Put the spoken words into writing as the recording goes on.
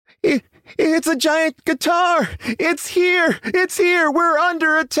It's a giant guitar. It's here. It's here. We're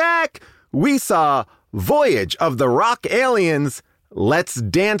under attack. We saw Voyage of the Rock Aliens. Let's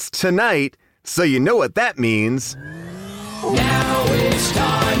dance tonight. So you know what that means. Now it's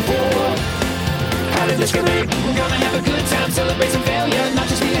time for How Did This Get Made? We're gonna have a good time, celebrate some failure, not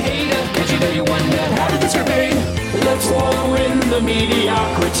just be a hater. Cause you know you wonder, how did this get made? Let's wallow in the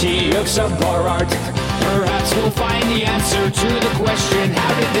mediocrity of subpar art. Perhaps we'll find the answer to the question,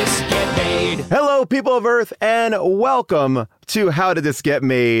 how did this get made? Hello, people of Earth, and welcome to How Did This Get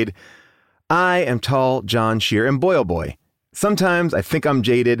Made? I am Tall John Shear, and boy, oh boy, sometimes I think I'm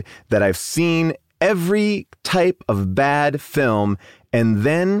jaded that I've seen every type of bad film, and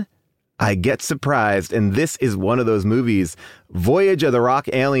then I get surprised, and this is one of those movies. Voyage of the Rock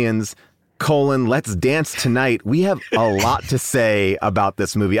Aliens, Let's Dance Tonight. We have a lot to say about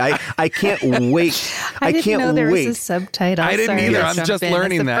this movie. I can't wait. I didn't know there was a subtitle. I didn't either. I'm just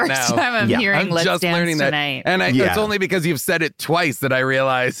learning that now. It's the first time I'm hearing Let's Dance Tonight. And it's only because you've said it twice that I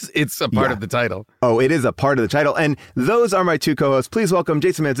realize it's a part of the title. Oh, it is a part of the title. And those are my two co-hosts. Please welcome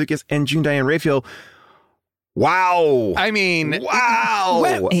Jason Mantzoukas and June Diane Raphael. Wow. I mean, wow.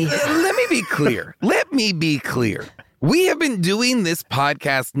 Let me be clear. We have been doing this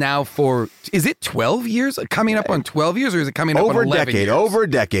podcast now for, is it 12 years? Coming up on 12 years, or is it coming up on 11 years? Over a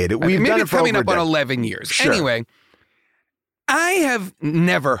decade. We've done it for coming over up on 11 years. Sure. Anyway, I have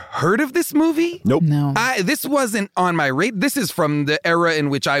never heard of this movie. Nope. No. This wasn't on my radar. This is from the era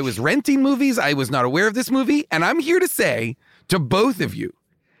in which I was renting movies. I was not aware of this movie. And I'm here to say to both of you,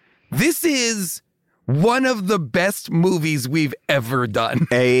 this is one of the best movies we've ever done.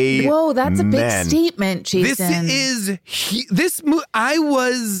 Whoa, that's a big statement, Jason. I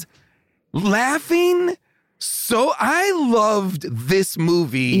was laughing. So I loved this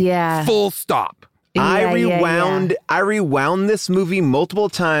movie. Yeah. Full stop. I rewound this movie multiple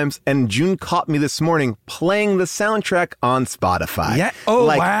times, and June caught me this morning playing the soundtrack on Spotify. Yeah. Oh,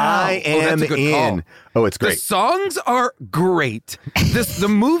 wow. I am that's a good in. Call. Oh, it's great. The songs are great. The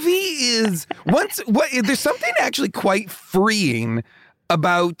movie is there's something actually quite freeing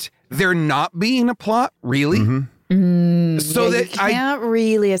about there not being a plot, really. Mm-hmm. You can't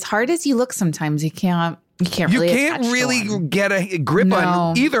really, as hard as you look sometimes, you can't really get a grip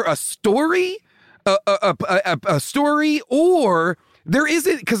on either a story, a story, or there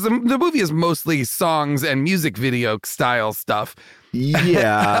isn't, because the movie is mostly songs and music video style stuff.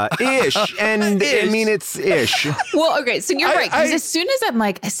 Yeah, ish. And Ish. I mean, it's ish. Well, okay, so you're right. Because as soon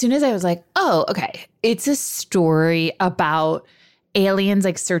as I was like, oh, okay, it's a story about aliens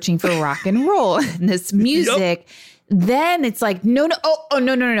like searching for rock and roll and this music. Yep. Then it's like, no.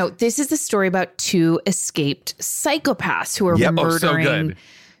 This is a story about two escaped psychopaths who are murdering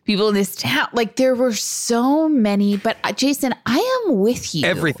people in this town. Like, there were so many, but Jason, I am with you.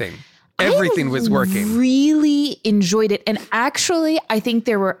 Everything was working. Really enjoyed it. And actually, I think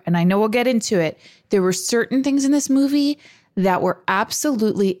there were, and I know we'll get into it, there were certain things in this movie that were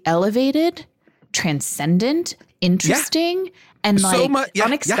absolutely elevated, transcendent, interesting, and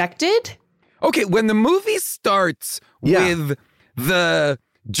unexpected. Yeah. Okay, when the movie starts with the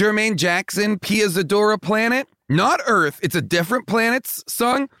Jermaine Jackson Pia Zadora planet, not Earth, it's a different planet's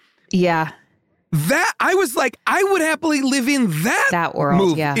song. Yeah. That I was like, I would happily live in that world.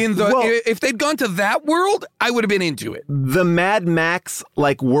 Movie. Yeah. If they'd gone to that world, I would have been into it. The Mad Max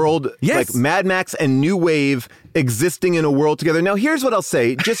world, like Mad Max and New Wave existing in a world together. Now, here's what I'll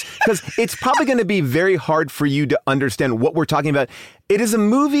say, just because it's probably going to be very hard for you to understand what we're talking about. It is a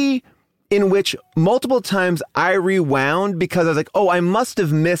movie in which multiple times I rewound because I was like, oh, I must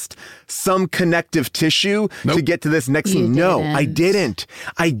have missed some connective tissue to get to this next scene. No, I didn't.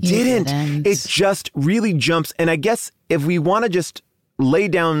 It just really jumps. And I guess if we want to just lay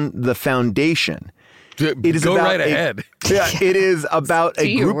down the foundation, it is right ahead. It is about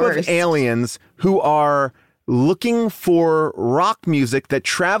a group of aliens who are looking for rock music that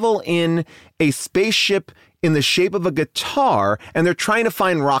travel in a spaceship in the shape of a guitar, and they're trying to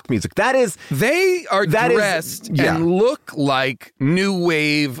find rock music. They are dressed and look like new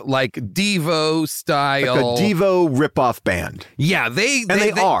wave, like Devo style. Like a Devo ripoff band. Yeah, they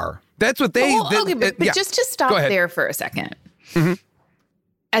are. That's what they... but just to stop there for a second. Mm-hmm.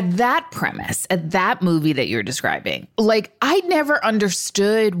 At that premise, at that movie that you're describing, like, I never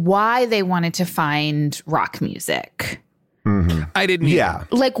understood why they wanted to find rock music. Mm-hmm. I didn't either.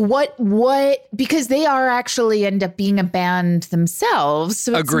 Like, what, because they are actually end up being a band themselves.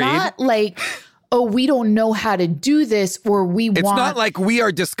 So it's not like, oh, we don't know how to do this, or it's not like we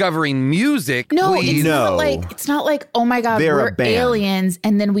are discovering music. No, it's not like, oh my God, we're aliens.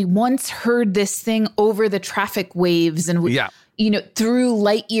 And then we once heard this thing over the traffic waves and through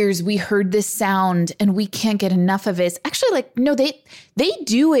light years, we heard this sound and we can't get enough of it. It's actually like, no, they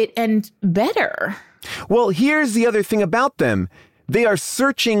do it and better. Well, here's the other thing about them. They are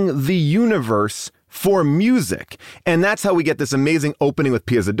searching the universe for music. And that's how we get this amazing opening with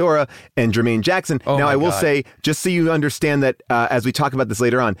Pia Zadora and Jermaine Jackson. Now, I will say, just so you understand that as we talk about this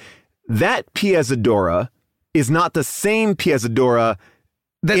later on, that Pia Zadora is not the same Pia Zadora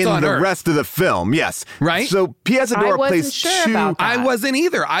that's in the rest of the film. Yes. Right? So Pia Zadora plays sure two. about that. I wasn't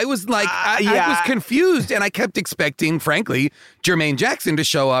either. I was like, I was confused, and I kept expecting, frankly, Jermaine Jackson to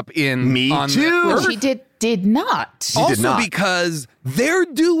show up in Me on too. The Earth. She did not. She also did not. Because their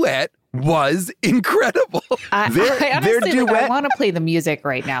duet was incredible. I honestly, duet. I want to play the music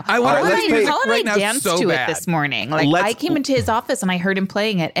right now. I want to play the music right now danced so to bad. it this morning. Like I came into his office and I heard him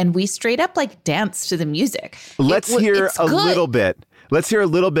playing it, and we straight up like danced to the music. Let's hear a little bit. Let's hear a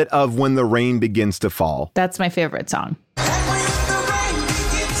little bit of When the Rain Begins to Fall. That's my favorite song.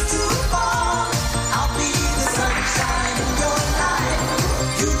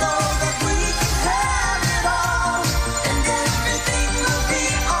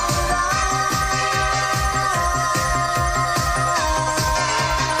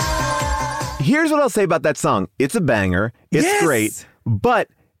 Here's what I'll say about that song. It's a banger. It's great. But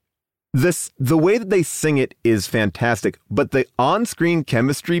the way that they sing it is fantastic. But the on-screen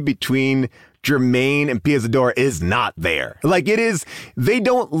chemistry between Jermaine and Pia Zadora is not there. Like it is, they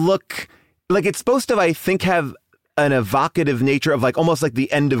don't look like it's supposed to, I think, have an evocative nature of like almost like the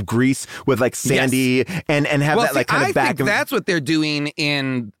end of Grease with like Sandy and have that like kind of back. I think that's what they're doing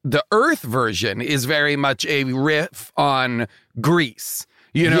in the Earth version is very much a riff on Grease.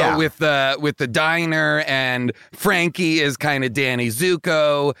 With the diner, and Frankie is kind of Danny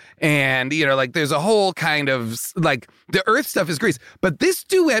Zuko, and like there's a whole kind of like the Earth stuff is Grease, but this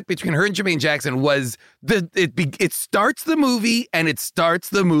duet between her and Jermaine Jackson was it starts the movie, and it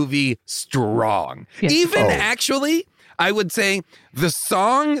starts the movie strong. Yes. Actually, I would say the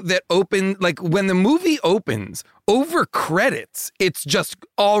song that opened, like when the movie opens over credits, it's just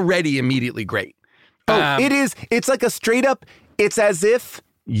already immediately great. It is. It's like a straight up. It's as if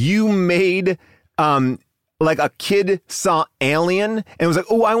you made like a kid saw Alien and was like,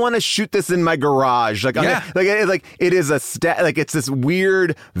 oh, I want to shoot this in my garage. Like, it is like it's this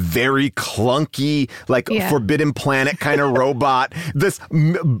weird, very clunky, like Forbidden Planet kind of robot. This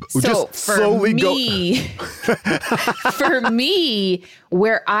just slowly For me,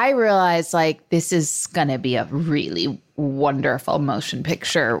 where I realized like this is gonna be a really wonderful motion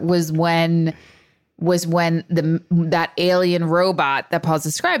picture was when that alien robot that Paul's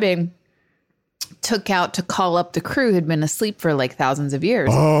describing took out to call up the crew who'd been asleep for like thousands of years.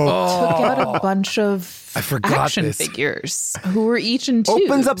 Took out a bunch of action figures who were each in tubes.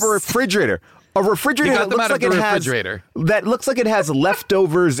 Opens up a refrigerator. A refrigerator that looks like it has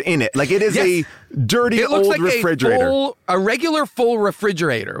leftovers in it. Like it is a dirty old refrigerator. A regular full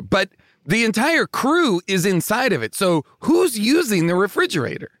refrigerator, but the entire crew is inside of it. So who's using the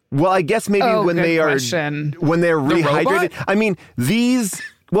refrigerator? Well, I guess maybe when they're rehydrated. I mean, these.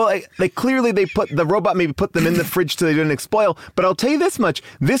 Well, they clearly put the robot maybe put them in the fridge so they didn't spoil. But I'll tell you this much: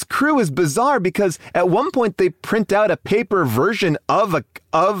 this crew is bizarre because at one point they print out a paper version of one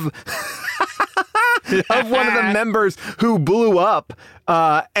of the members who blew up,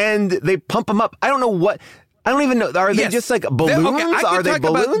 and they pump them up. I don't know what. I don't even know. Are they just like balloons? Are they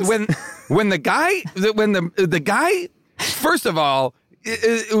balloons? When the guy, first of all,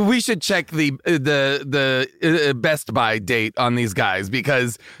 we should check the Best Buy date on these guys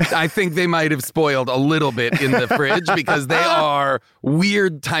because I think they might have spoiled a little bit in the fridge because they are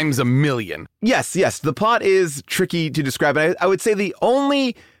weird times a million. Yes. The plot is tricky to describe. And I would say the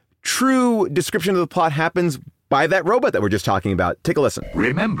only true description of the plot happens by that robot that we're just talking about. Take a listen.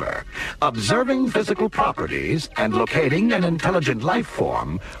 Remember, observing physical properties and locating an intelligent life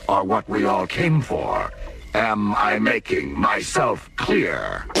form are what we all came for. Am I making myself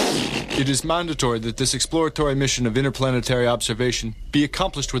clear? It is mandatory that this exploratory mission of interplanetary observation be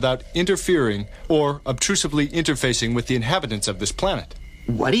accomplished without interfering or obtrusively interfacing with the inhabitants of this planet.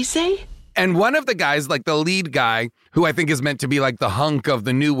 What'd he say? And one of the guys, like the lead guy, who I think is meant to be like the hunk of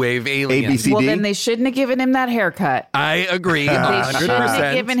the new wave aliens. ABCD? Well, then they shouldn't have given him that haircut. I agree. They 100%. shouldn't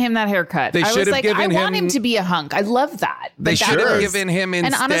have given him that haircut. They should have given him. I want him to be a hunk. I love that. They should have given him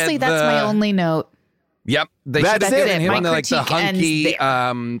instead. And honestly, that's my only note. Yep, they should have given him like the hunky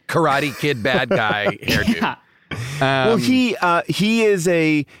Karate Kid bad guy hairdo. Well, he is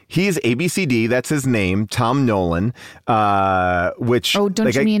ABCD. That's his name, Tom Nolan. Which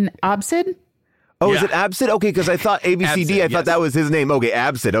don't you mean Obsid? Oh, is it Absid? Okay, because I thought ABCD. Absid, I thought that was his name. Okay,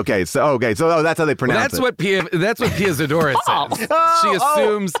 Absid. Okay, so that's how they pronounce it. That's what Pia Zadora says. She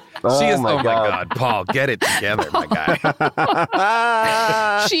assumes. Oh my God, Paul, get it together, my guy.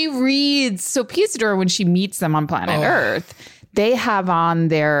 She reads. So Pia Zadora, when she meets them on planet Earth, they have on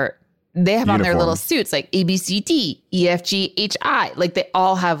their little suits like ABCD, EFG, HI. Like they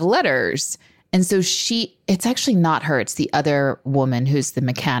all have letters. And so it's actually not her. It's the other woman who's the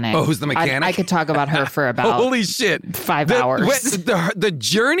mechanic. Oh, who's the mechanic? I could talk about her for about holy shit 5 hours. The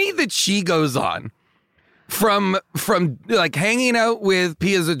journey that she goes on from like hanging out with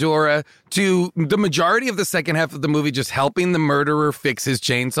Pia Zadora to the majority of the second half of the movie just helping the murderer fix his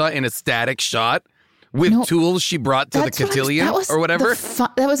chainsaw in a static shot with tools she brought to the cotillion or whatever.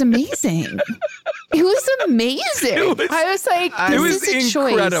 That was amazing. It was amazing. I was like, this is a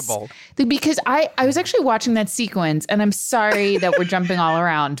incredible choice. Because I was actually watching that sequence, and I'm sorry that we're jumping all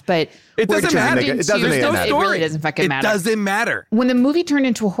around, but it doesn't matter. It doesn't matter. It really doesn't fucking matter. It doesn't matter. When the movie turned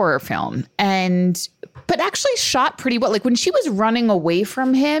into a horror film, but actually shot pretty well. Like when she was running away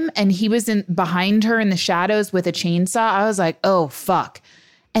from him and he was behind her in the shadows with a chainsaw, I was like, oh, fuck.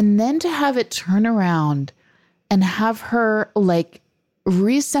 And then to have it turn around and have her like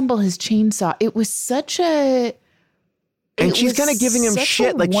reassemble his chainsaw, it was such a... And she's kind of giving him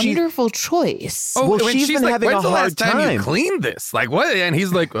shit. Like wonderful choice. Oh, well, she's been like, having when's a the hard last time you cleaned this? Like what? And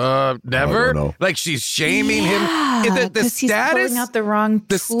he's like, never. Like she's shaming him. The status, he's pulling out the wrong tools.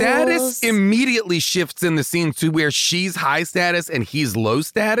 The status immediately shifts in the scene to where she's high status and he's low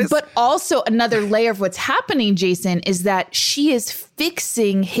status. But also another layer of what's happening, Jason, is that she is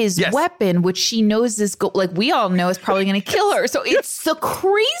fixing his weapon, which she knows is like we all know is probably going to kill her. So it's the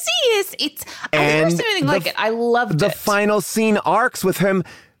craziest. I've never seen anything like it. I loved it. The final scene arcs with him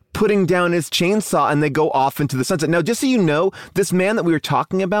putting down his chainsaw and they go off into the sunset. Now, just so you know, this man that we were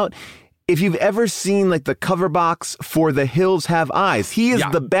talking about, if you've ever seen like the cover box for The Hills Have Eyes, he is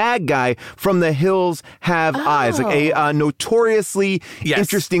the bad guy from The Hills Have Eyes, like a notoriously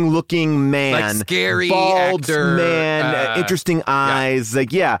interesting looking man, like scary bald actor, man, interesting eyes,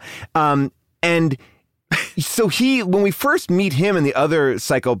 and so when we first meet him and the other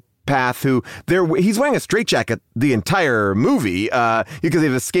psychopath he's wearing a straitjacket the entire movie because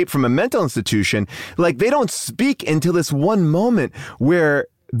they've escaped from a mental institution. Like they don't speak until this one moment where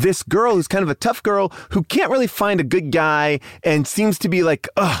this girl who's kind of a tough girl who can't really find a good guy and seems to be like,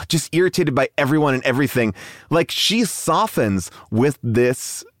 just irritated by everyone and everything. Like she softens with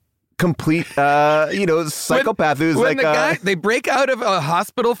this complete, psychopath who's when the guy, they break out of a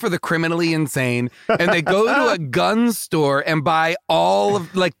hospital for the criminally insane and they go to a gun store and buy all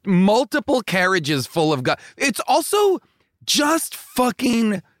of like multiple carriages full of guns. It's also just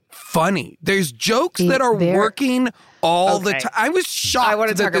fucking funny. There's jokes that are working all the time. I was shocked. I want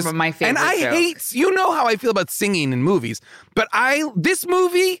to talk about my favorite And I joke. hate, you know how I feel about singing in movies, but this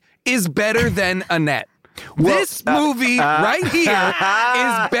movie is better than Annette. This movie right here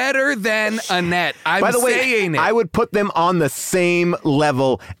is better than Annette. By the way, I would put them on the same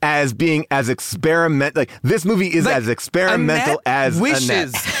level as being as experimental. Like this movie is as experimental as wishes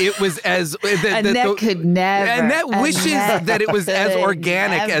Annette. It was as Annette could never. Annette wishes that it was as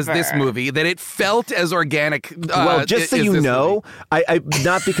organic as this movie. That it felt as organic. Well, just so you know, I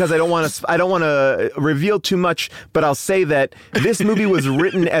not because I don't want to reveal too much, but I'll say that this movie was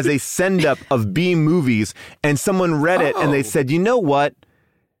written as a send up of B movies. And someone read it and they said, you know what?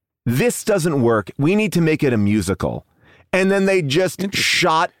 This doesn't work. We need to make it a musical. And then they just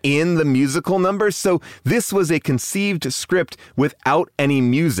shot in the musical numbers. So this was a conceived script without any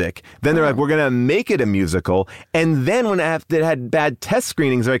music. Then they're like, we're going to make it a musical. And then when it had bad test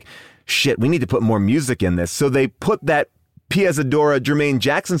screenings, they're like, shit, we need to put more music in this. So they put that Pia Zadora, Jermaine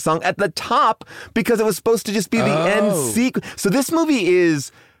Jackson song at the top because it was supposed to just be the end sequence. So this movie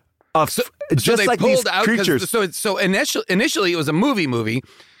is... just they like pulled these out creatures. So initially it was a movie,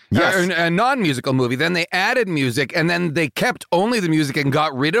 a non-musical movie. Then they added music, and then they kept only the music and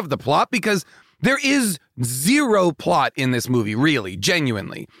got rid of the plot because there is zero plot in this movie, really,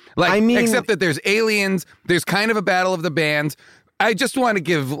 genuinely. Like, except that there's aliens, there's kind of a battle of the bands. I just want to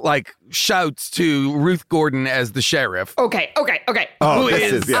give like shouts to Ruth Gordon as the sheriff. Okay. Oh, who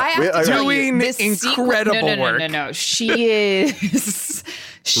is doing incredible work. No. She is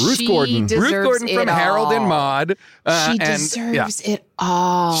Ruth Gordon. Ruth Gordon from Harold and Maude. She deserves it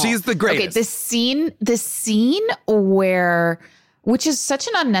all. She's the greatest. Okay, the scene where, which is such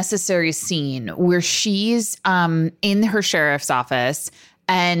an unnecessary scene, where she's in her sheriff's office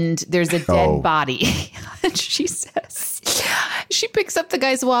and there's a dead body. And she says, she picks up the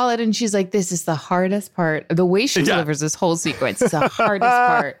guy's wallet and she's like, this is the hardest part. The way she delivers this whole sequence is the hardest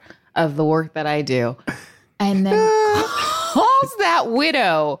part of the work that I do. And then calls that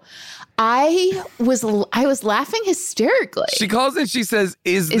widow. I was laughing hysterically. She calls and she says,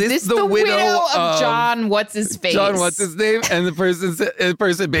 "Is this the widow of John? What's his face? John, what's his name?" And the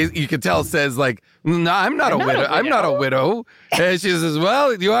person, you can tell, says like, "No, I'm not a widow. I'm not a widow." And she says,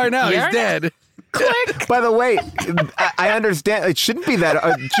 "Well, you are now. He's dead." Click. By the way, I understand it shouldn't be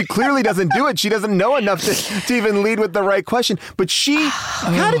that. She clearly doesn't do it. She doesn't know enough to even lead with the right question. But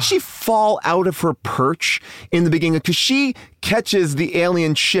how did she fall out of her perch in the beginning? Because she catches the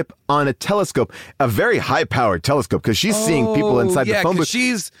alien ship on a telescope, a very high-powered telescope, because she's seeing people inside the phone booth.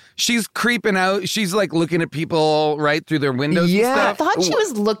 She's creeping out. She's like looking at people right through their windows and stuff. I thought she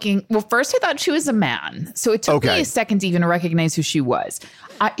was looking. Well, first I thought she was a man, so it took me a second to even recognize who she was.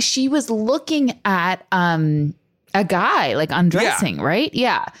 She was looking at a guy like undressing, right?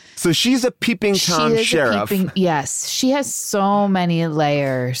 Yeah. So she's a peeping Tom sheriff. Yes, she has so many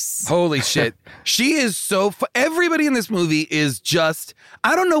layers. Holy shit. She is so everybody in this movie is just,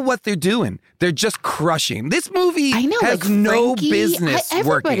 I don't know what they're doing. They're just crushing. This movie has like no Frankie, business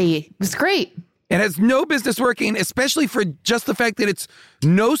everybody. working. It was great. It has no business working, especially for just the fact that it's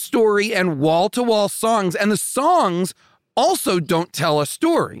no story and wall-to-wall songs. And the songs also don't tell a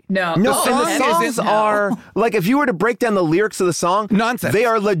story. No, and the songs are like, if you were to break down the lyrics of the song, nonsense. They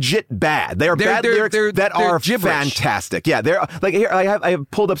are legit bad. They are bad lyrics that are gibberish. Fantastic. Yeah, they're like, here I have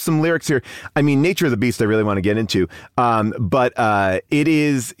pulled up some lyrics here. I mean, Nature of the Beast I really want to get into, but it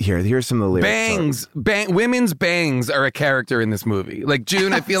is here's some of the lyrics. Women's bangs are a character in this movie. Like,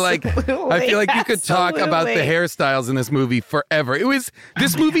 June, I feel like you could talk about the hairstyles in this movie forever.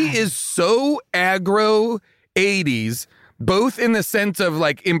 This movie is so aggro 80s. Both in the sense of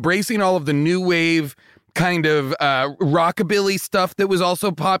like embracing all of the new wave kind of rockabilly stuff that was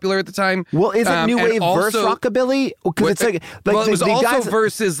also popular at the time. Well, is it new wave versus rockabilly? Because it's like it was also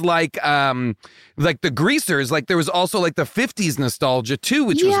versus like the Greasers. Like there was also like the 50s nostalgia too,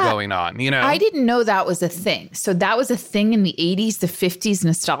 which was going on. You know, I didn't know that was a thing. So that was a thing in the 80s, the 50s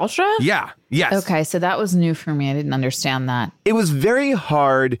nostalgia. Yeah. Yes. Okay, so that was new for me. I didn't understand that. It was very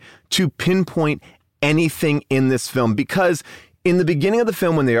hard to pinpoint anything in this film, because in the beginning of the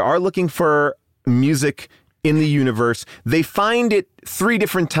film, when they are looking for music in the universe, they find it 3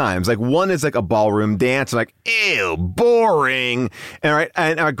 different times. Like one is like a ballroom dance, and like, ew, boring.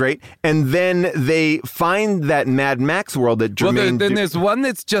 And great. And then they find that Mad Max world that Jermaine. Well, then there's one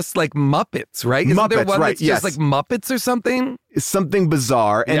that's just like Muppets, right? Isn't there one that's just like Muppets or something? Something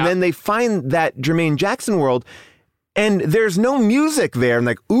bizarre. And then they find that Jermaine Jackson world. And there's no music there. And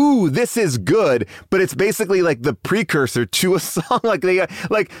like, ooh, this is good. But it's basically like the precursor to a song. Like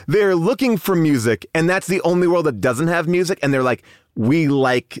they're looking for music, and that's the only world that doesn't have music. And they're like, we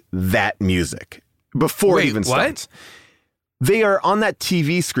like that music before it even starts. They are on that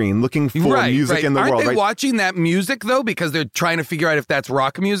TV screen looking for music in the world. Aren't they watching that music though? Because they're trying to figure out if that's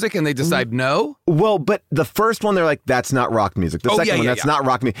rock music, and they decide no. Well, but the first one, they're like, that's not rock music. The second one, that's not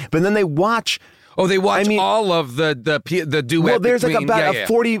rock music. But then they watch. Oh, they watch all of the duet. Well, there's like about a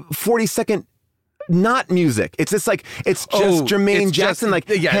 40 second not music. It's just like, it's just Jermaine Jackson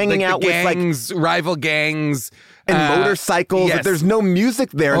hanging out with like rival gangs and motorcycles. Yes. Like, there's no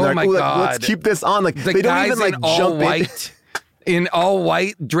music there. And oh my God. Let's keep this on. Like the they don't even like jump white. In all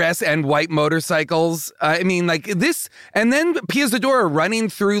white dress and white motorcycles. I mean, like this, and then Pia Zadora running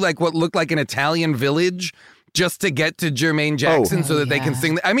through like what looked like an Italian village just to get to Jermaine Jackson so that they can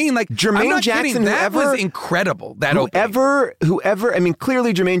sing. I mean, like, Jermaine Jackson, that was incredible. That whoever, I mean,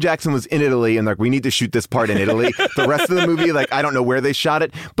 clearly Jermaine Jackson was in Italy, and like, we need to shoot this part in Italy. The rest of the movie, like, I don't know where they shot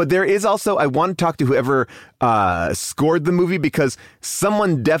it, but there is also, I want to talk to whoever scored the movie, because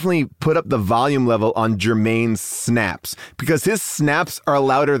someone definitely put up the volume level on Jermaine's snaps, because his snaps are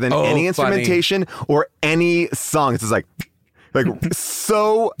louder than any instrumentation or any song. It's just like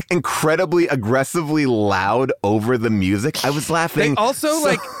so incredibly aggressively loud over the music. I was laughing.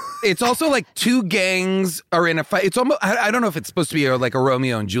 It's also like 2 gangs are in a fight. It's almost, I don't know if it's supposed to be like a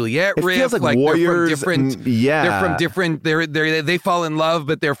Romeo and Juliet riff. It feels like warriors. They're from different, they fall in love,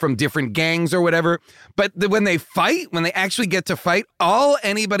 but they're from different gangs or whatever. But when they fight, when they actually get to fight, all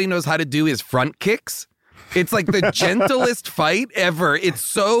anybody knows how to do is front kicks. It's like the gentlest fight ever. It's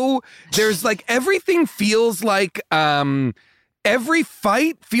so, there's like, everything feels like, every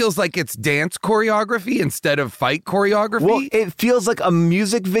fight feels like it's dance choreography instead of fight choreography. Well, it feels like a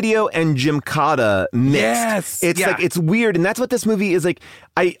music video and gymkhana mixed. Yes. It's like, it's weird. And that's what this movie is like.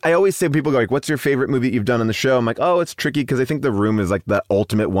 I always say, people go like, what's your favorite movie that you've done on the show? I'm like, oh, it's tricky because I think The Room is like the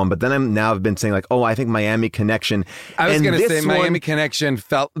ultimate one. But then I've been saying like, oh, I think Miami Connection. I was going to say Miami Connection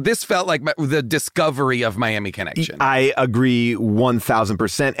felt like the discovery of Miami Connection. I agree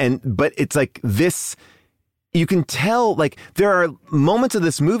 1,000%. But it's like this, you can tell like there are moments of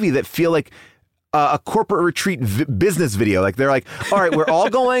this movie that feel like a corporate retreat business video. Like they're like, all right, we're all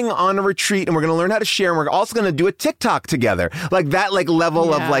going on a retreat and we're going to learn how to share. And we're also going to do a TikTok together. Like that, like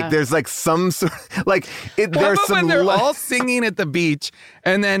level of like, there's like some sort like there's some when they're all singing at the beach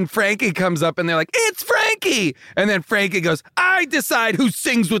and then Frankie comes up and they're like, it's Frankie. And then Frankie goes, I decide who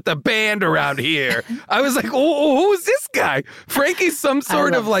sings with the band around here. I was like, oh, who is this guy? Frankie's some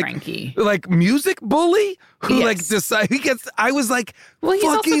sort of like music bully who like decide he gets. I was like, well, he's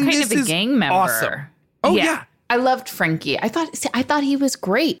also kind of a gang member. Awesome. Oh yeah. I loved Frankie. I thought he was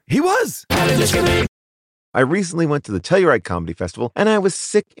great. He was. I recently went to the Telluride Comedy Festival and I was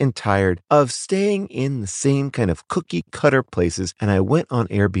sick and tired of staying in the same kind of cookie cutter places. And I went on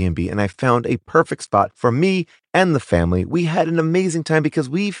Airbnb and I found a perfect spot for me and the family. We had an amazing time because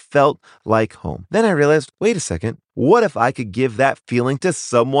we felt like home. Then I realized, wait a second, what if I could give that feeling to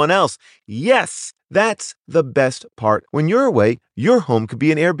someone else? Yes. That's the best part. When you're away, your home could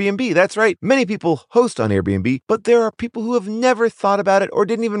be an Airbnb. That's right. Many people host on Airbnb, but there are people who have never thought about it or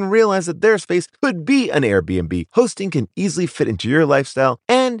didn't even realize that their space could be an Airbnb. Hosting can easily fit into your lifestyle,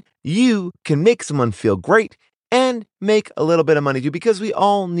 and you can make someone feel great and make a little bit of money too, because we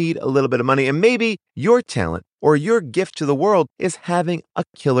all need a little bit of money. And maybe your talent or your gift to the world is having a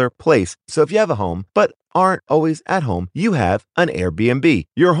killer place. So if you have a home, but aren't always at home, you have an Airbnb.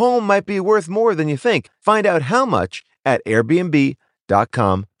 Your home might be worth more than you think. Find out how much at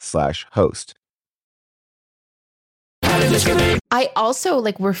airbnb.com/host. I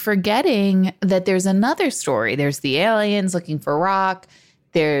also we're forgetting that there's another story. There's the aliens looking for rock.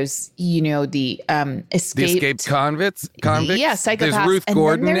 There's, the escaped convicts. Yeah, psychopaths. There's Ruth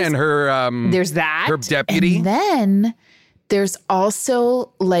Gordon and her there's that. Her deputy. And then there's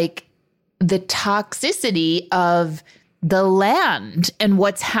also the toxicity of the land and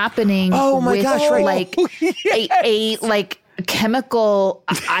what's happening with a chemical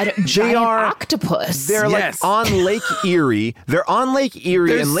giant octopus. They're on Lake Erie. They're on Lake Erie.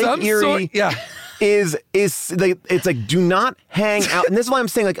 There's and Lake Erie is it's like, do not hang out. And this is why I'm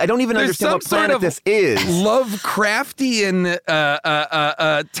saying I don't even understand what planet this is. Lovecraftian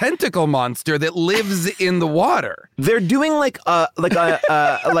tentacle monster that lives in the water. They're doing an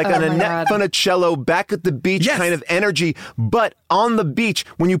Annette Funicello back at the beach kind of energy, but on the beach,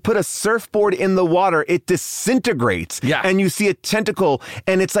 when you put a surfboard in the water, it disintegrates. Yeah. And you see a tentacle,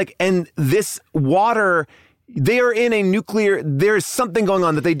 and it's and this water, they are in a nuclear, there's something going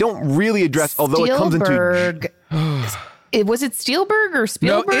on that they don't really address, although it comes into... Was it Spielberg or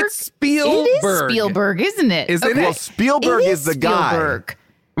Spielberg? No, it's Spielberg. It is Spielberg, isn't it? Isn't it? Well, Spielberg is the Spielberg.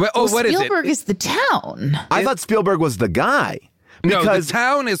 guy. What is it? Spielberg is the town. I thought Spielberg was the guy. No, the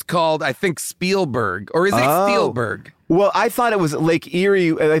town is called, I think, Spielberg. Or is it Spielberg? Well, I thought it was Lake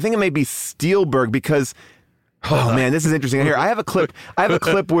Erie. I think it may be Spielberg because... Oh man, this is interesting. Here, I have a clip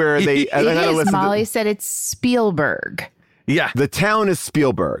where they. Molly said it's Spielberg. Yeah, the town is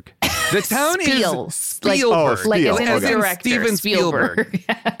Spielberg. The town is Spielberg. Like as in as the director, Steven Spielberg.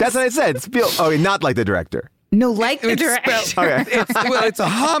 Yes. That's what I said. Not like the director. No, like the director. It's a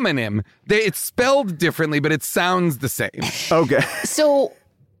homonym. It's spelled differently, but it sounds the same. Okay. So,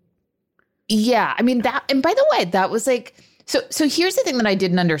 yeah, I mean that. And by the way, that was So here's the thing that I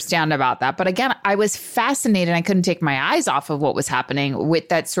didn't understand about that. But again, I was fascinated. I couldn't take my eyes off of what was happening with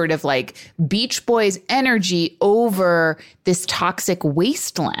that sort of Beach Boys energy over this toxic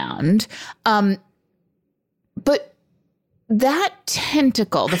wasteland. But that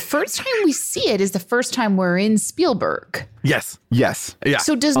tentacle, the first time we see it is the first time we're in Spielberg. Yes. Yeah.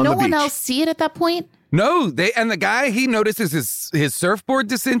 So does no one else see it at that point? No, the guy, he notices his surfboard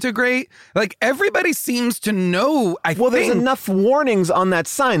disintegrate. Everybody seems to know. There's enough warnings on that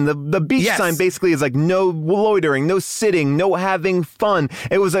sign. The beach sign basically is no loitering, no sitting, no having fun.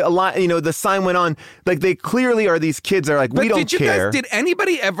 It was a lot, the sign went on. They clearly are, these kids are we don't care. Did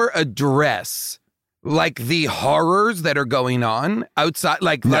anybody ever address the horrors that are going on outside,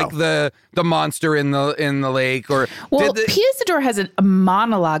 the monster in the lake, or Pia Zadora has a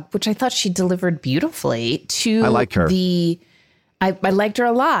monologue which I thought she delivered beautifully to I like her. The I liked her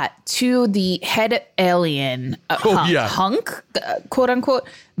a lot, to the head alien, Hunk, quote unquote.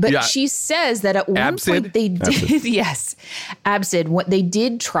 But she says that at one point they did, yes, Absid, what they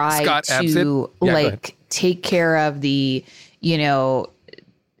did try Scott to Absid? take care of the,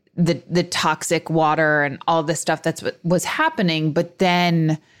 the toxic water and all this stuff that's what was happening. But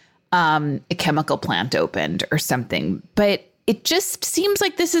then a chemical plant opened or something. But it just seems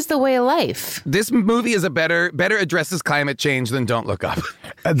like this is the way of life. This movie is better addresses climate change than Don't Look Up.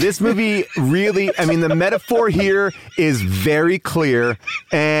 This movie really, the metaphor here is very clear.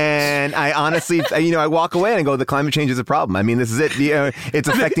 And I honestly, I walk away and I go, the climate change is a problem. This is it. It's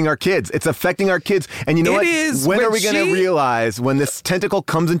affecting our kids. It's affecting our kids. And you know what? When are we going to realize when this tentacle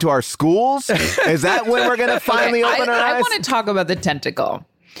comes into our schools? Is that when we're going to finally open our eyes? I want to talk about the tentacle.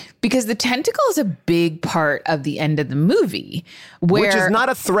 Because the tentacle is a big part of the end of the movie, which is not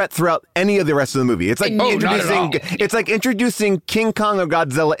a threat throughout any of the rest of the movie. It's like introducing King Kong or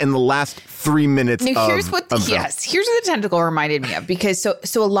Godzilla in the last 3 minutes. Now, here's what the tentacle reminded me of, because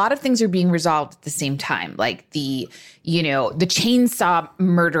so a lot of things are being resolved at the same time. Like the chainsaw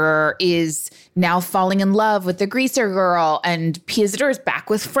murderer is now falling in love with the greaser girl, and Pia Zador's back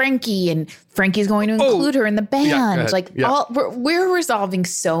with Frankie, and Frankie's going to include her in the band. We're resolving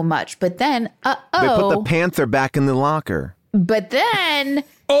so much, but then they put the panther back in the locker. But then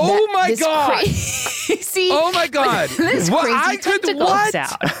oh my god! This crazy tentacle comes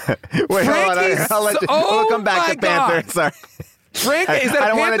out. Wait, hold on. We'll come back to Panther. Sorry. Frank, is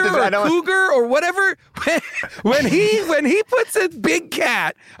that a panther or a cougar or whatever? When he puts a big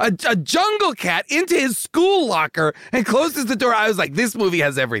cat, a jungle cat, into his school locker and closes the door, I was like, this movie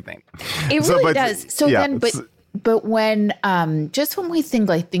has everything. It really does. But when just when we think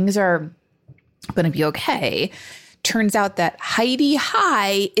like things are going to be okay, turns out that Heidi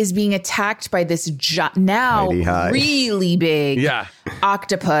High is being attacked by this really big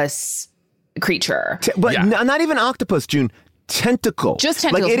octopus creature. Not even octopus, June. Tentacle. Just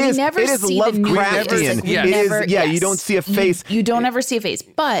tentacles. Like it is Lovecraftian. You don't see a face. You don't ever see a face.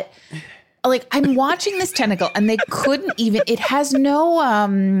 But like I'm watching this tentacle and they couldn't even, it has no,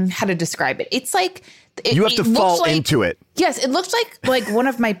 how to describe it. It's like, you have to fall into it. Yes, it looks like one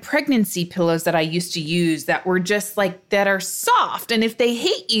of my pregnancy pillows that I used to use that were just like, that are soft. And if they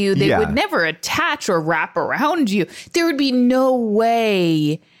hit you, they would never attach or wrap around you. There would be no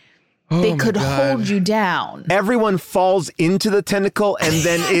way they could hold you down. Everyone falls into the tentacle and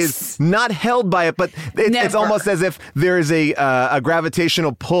then is not held by it, but it's almost as if there is a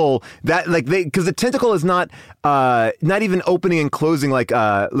gravitational pull that because the tentacle is not even opening and closing like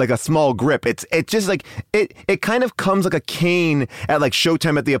a small grip. It's just like it kind of comes like a cane at like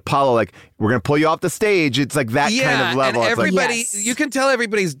Showtime at the Apollo. Like, we're gonna pull you off the stage. It's like that kind of level. And everybody, you can tell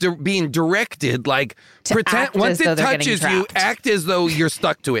everybody's being directed. Like, pretend once it touches you, act as though you're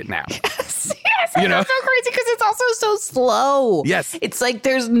stuck to it now. Yes, it's so crazy because it's also so slow. Yes. It's like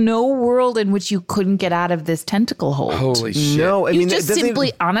there's no world in which you couldn't get out of this tentacle hold. Holy shit. No, you just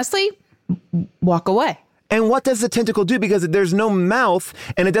simply, honestly, walk away. And what does the tentacle do? Because there's no mouth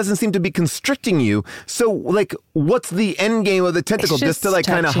and it doesn't seem to be constricting you. So, like, what's the end game of the tentacle? Just to, like,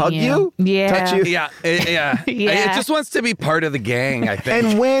 kind of hug you? Yeah. Touch you? Yeah. It just wants to be part of the gang, I think.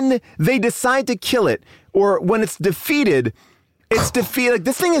 And when they decide to kill it, or when it's defeated, like,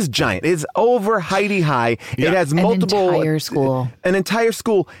 this thing is giant. It's over Heidi High. Yeah. It has multiple... An entire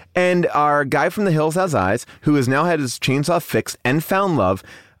school. And our guy from The Hills Has Eyes, who has now had his chainsaw fixed and found love,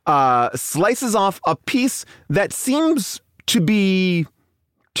 slices off a piece that seems to be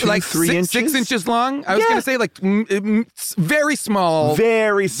 3 inches. 6 inches long? I was going to say like very small.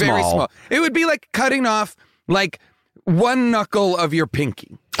 Very small. It would be like cutting off like one knuckle of your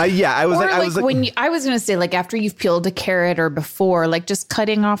pinky. I was going to say, like, after you've peeled a carrot or before, like, just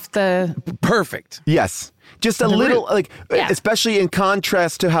cutting off the... Perfect. Yes. Just a little, especially in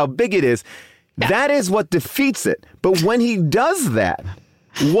contrast to how big it is. Yeah. That is what defeats it. But when he does that,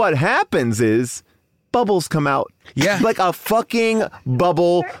 what happens is bubbles come out. Yeah. Like a fucking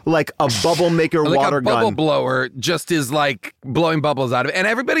bubble, like a bubble maker like water a bubble gun. blower just is like blowing bubbles out of it. And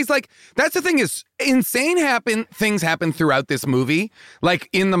everybody's like, that's the thing, is insane things happen throughout this movie. Like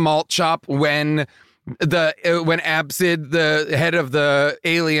in the malt shop when Absid, the head of the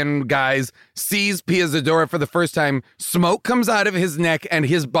alien guys, sees Pia Zadora for the first time, smoke comes out of his neck and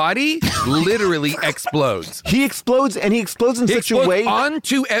his body literally explodes. He explodes, and he explodes in such a way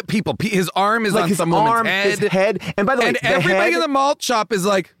onto people. His arm is like on some woman's head. His head. And by the way, everybody in the malt shop is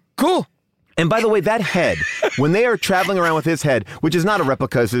like, cool. And by the way, that head, when they are traveling around with his head, which is not a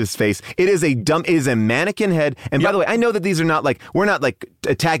replica of his face, it is a mannequin head. And by the way, I know that these are not like, we're not like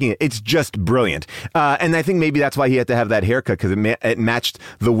attacking it. It's just brilliant. And I think maybe that's why he had to have that haircut, because it matched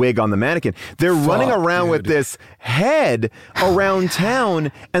the wig on the mannequin. They're running around with this head around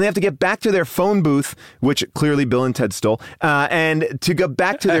town, and they have to get back to their phone booth, which clearly Bill and Ted stole, and to go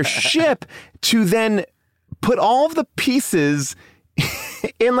back to their ship to then put all of the pieces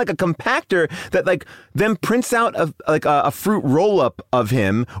in like a compactor that like then prints out a fruit roll-up of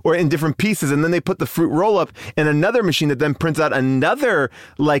him, or in different pieces, and then they put the fruit roll-up in another machine that then prints out another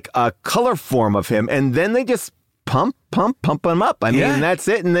like a color form of him, and then they just pump him up. I mean, that's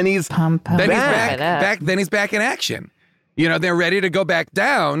it, and then he's pump back. Then he's back in action. You know, they're ready to go back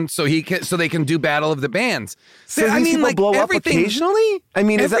down so they can do Battle of the Bands. So I mean, like blow up occasionally. I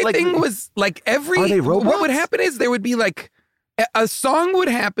mean, is that like everything was like Are they robots? What would happen is there would be like a song would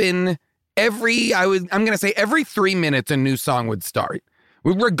happen every 3 minutes. A new song would start,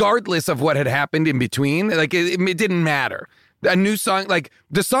 regardless of what had happened in between. Like it didn't matter. A new song, like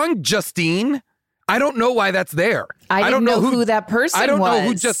the song Justine. I don't know why that's there. I don't know who that person was. I don't know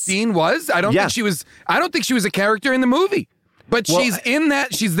who Justine was. I don't think she was a character in the movie. But she's in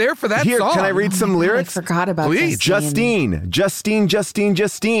that. She's there for that song. Can I read some lyrics? I forgot about Please. Justine.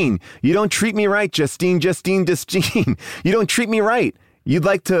 You don't treat me right, Justine. You don't treat me right. You'd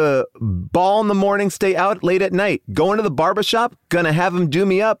like to ball in the morning, stay out late at night. Going to the barbershop, gonna have him do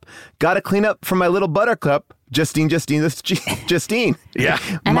me up. Gotta clean up for my little buttercup. Justine. Yeah.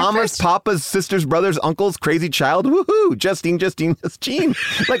 Mamas, papas, sisters, brothers, uncles, crazy child. Woohoo. Justine.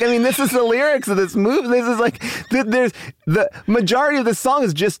 Like, I mean, this is the lyrics of this movie. This is like, there's the majority of the song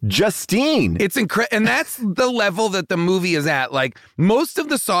is just Justine. It's incredible. And that's the level that the movie is at. Like, most of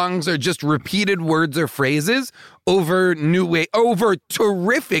the songs are just repeated words or phrases over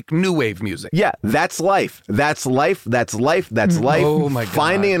terrific new wave music. Yeah, that's life. That's life. Oh my God.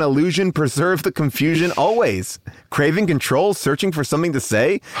 Finding an illusion, preserve the confusion, always. Craving control, searching for something to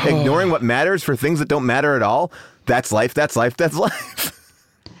say, ignoring what matters for things that don't matter at all. That's life.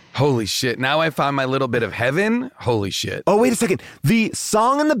 Holy shit. Now I found my little bit of heaven. Holy shit. Oh, wait a second. The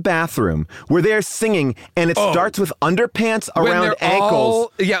song in the bathroom where they're singing, and it starts with underpants around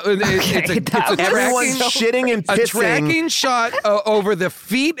ankles. Everyone's shitting and pissing. A tracking shot over the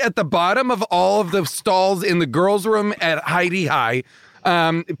feet at the bottom of all of the stalls in the girls' room at Heidi High.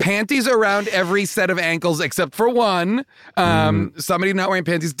 Panties around every set of ankles except for one. Somebody not wearing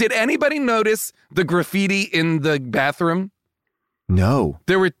panties. Did anybody notice the graffiti in the bathroom? No.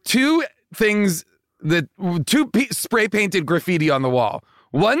 There were two spray painted graffiti on the wall.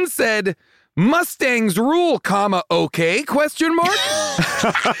 One said, "Mustangs rule, okay, question mark?"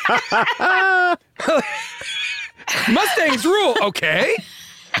 Mustangs rule, okay.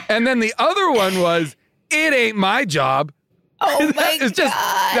 And then the other one was, "It ain't my job." Oh my God.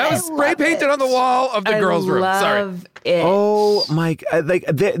 That was spray painted on the wall of the girls' room. Sorry. It. Oh my God. Like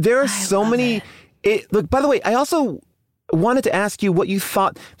there are so many. Look, by the way, I also wanted to ask you what you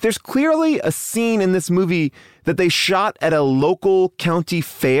thought. There's clearly a scene in this movie that they shot at a local county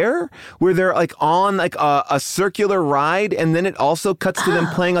fair where they're like on like a circular ride, and then it also cuts to them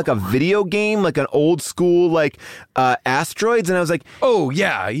playing like a video game, like an old school like Asteroids, and I was like, oh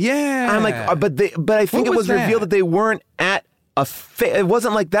yeah. I'm like, but I think it was revealed that they weren't at it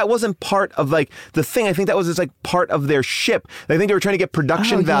wasn't like that wasn't part of like the thing. I think that was just like part of their ship. I think they were trying to get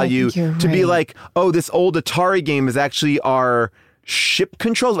production value to be like, oh, this old Atari game is actually our ship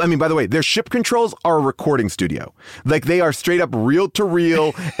controls. I mean, by the way, their ship controls are a recording studio. Like they are straight up reel to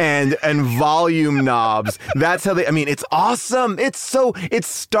reel and volume knobs. That's how I mean, it's awesome. It's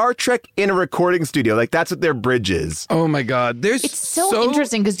Star Trek in a recording studio. Like that's what their bridge is. Oh my God. It's so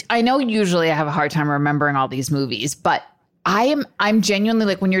interesting because I know usually I have a hard time remembering all these movies, but I'm genuinely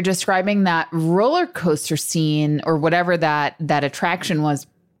like when you're describing that roller coaster scene or whatever that attraction was,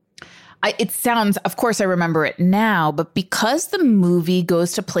 it sounds, of course I remember it now, but because the movie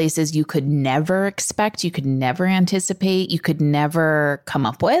goes to places you could never expect, you could never anticipate, you could never come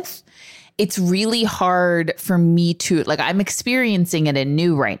up with, it's really hard for me to, like, I'm experiencing it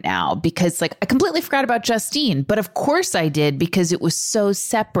anew right now because like I completely forgot about Justine, but of course I did because it was so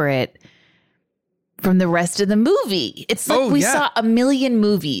separate from the rest of the movie. It's like we saw a million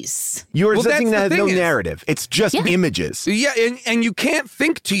movies. You're something that has no narrative. It's just images. Yeah, and you can't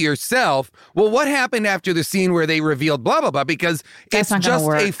think to yourself, well, what happened after the scene where they revealed blah, blah, blah, because it's just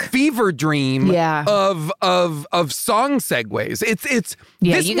a fever dream of song segues. It's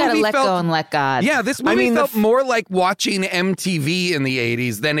you got to let go and let God. Yeah, this movie felt more like watching MTV in the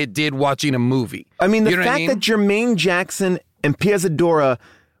 80s than it did watching a movie. I mean, the fact that Jermaine Jackson and Pia Zadora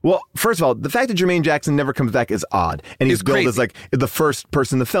Well, first of all, the fact that Jermaine Jackson never comes back is odd. And he's billed as like the first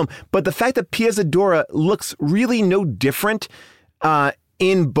person in the film. But the fact that Pia Zadora looks really no different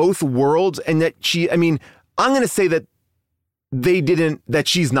in both worlds, and that I'm going to say that that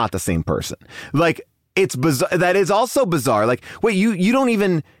she's not the same person. Like, it's bizarre. That is also bizarre. Like, wait, you don't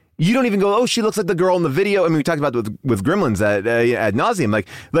even go, oh, she looks like the girl in the video. I mean, we talked about it with Gremlins ad nauseum.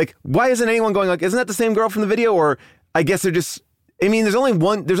 Like, why isn't anyone going like, isn't that the same girl from the video? Or I guess they're just, I mean, there's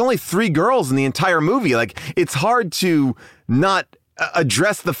only 3 girls in the entire movie. Like, it's hard to not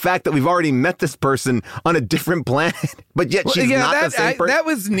address the fact that we've already met this person on a different planet, but yet she's not the same person. That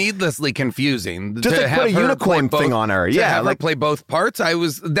was needlessly confusing. Just to put a unicorn thing on her. Yeah. Have her play both parts.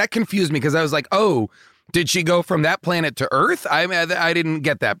 That confused me because I was like, oh, did she go from that planet to Earth? I didn't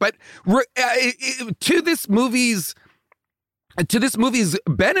get that. But to this movie's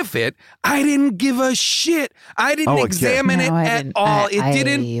benefit, I didn't give a shit. I didn't examine it at all.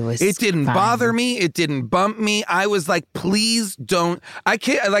 It didn't bother me. It didn't bump me. I was like, please don't. I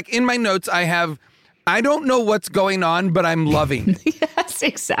can't, like, in my notes, I don't know what's going on, but I'm loving. Yes,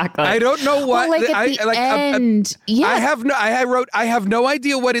 exactly. I don't know what. Well, at the end, yes. I have no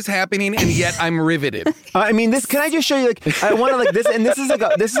idea what is happening, and yet I'm riveted. I mean, this. Can I just show you? Like, I want to like this, and this is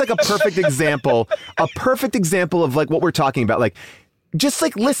like a perfect example of like what we're talking about. Like, just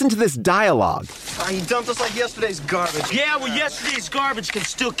like listen to this dialogue. He dumped us like yesterday's garbage. Yeah, well, yesterday's garbage can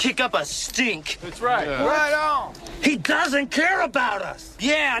still kick up a stink. That's right. Yeah. Right on. He doesn't care about us.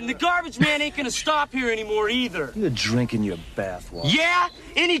 Yeah, and the garbage man ain't gonna stop here anymore either. You're drinking your bathwater. Yeah?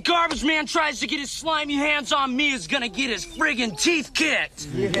 Any garbage man tries to get his slimy hands on me is gonna get his friggin' teeth kicked.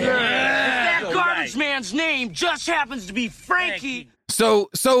 Yeah. That garbage man's name just happens to be Frankie. So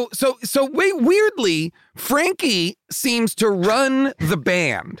weirdly, Frankie seems to run the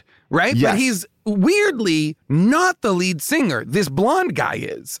band, right? Yes. But he's weirdly not the lead singer. This blonde guy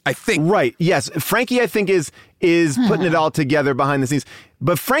is, I think. Right. Yes. Frankie, I think, is putting it all together behind the scenes.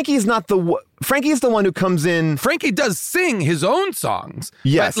 But Frankie is the one who comes in. Frankie does sing his own songs.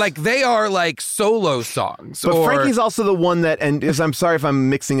 Yes. But, like, they are like solo songs. But Frankie's also the one that, and I'm sorry if I'm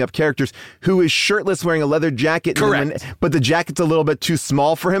mixing up characters, who is shirtless wearing a leather jacket. Correct. But the jacket's a little bit too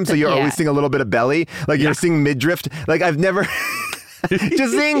small for him. So you're always seeing a little bit of belly. Like you're seeing midriff. Like I've never...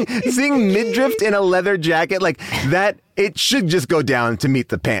 just seeing midriff in a leather jacket like that, it should just go down to meet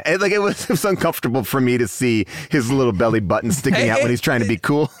the pant. Like it was uncomfortable for me to see his little belly button sticking out when he's trying to be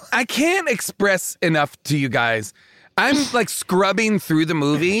cool. I can't express enough to you guys. I'm like scrubbing through the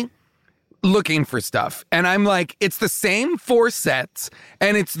movie looking for stuff, and I'm like, it's the same 4 sets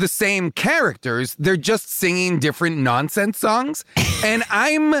and it's the same characters. They're just singing different nonsense songs, and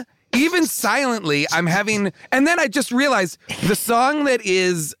even silently, I'm having... And then I just realized the song that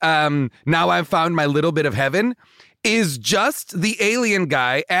is Now I've Found My Little Bit of Heaven is just the alien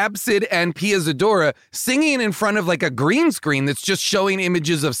guy, Absid and Pia Zadora, singing in front of like a green screen that's just showing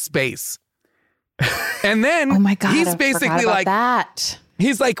images of space. And then oh my God, he's I basically forgot about like... that.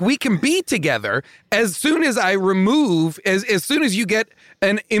 He's like, we can be together as soon as I remove, as soon as you get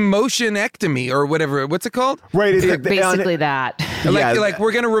an emotionectomy or whatever. What's it called? Right. It's like basically that. Like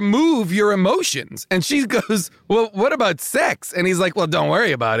we're going to remove your emotions. And she goes, well, what about sex? And he's like, well, don't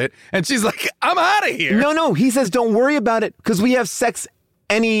worry about it. And she's like, I'm out of here. No. He says, don't worry about it because we have sex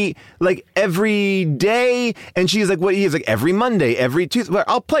every day. And she's like, what? He's like, every Monday, every Tuesday. Well,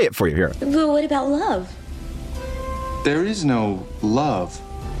 I'll play it for you here. But what about love? There is no love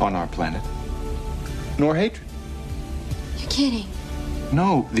on our planet, nor hatred. You're kidding.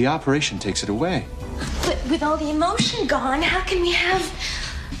 No, the operation takes it away. But with all the emotion gone, how can we have,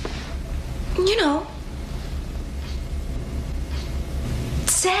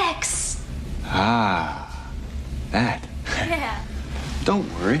 sex? Ah, that. Yeah.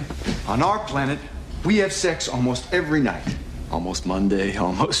 Don't worry. On our planet, we have sex almost every night. Almost Monday,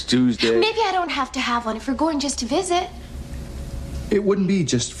 almost Tuesday. Maybe I don't have to have one if we're going just to visit. It wouldn't be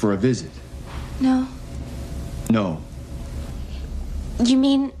just for a visit. No. No. You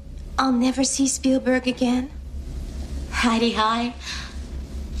mean I'll never see Spielberg again? Hi,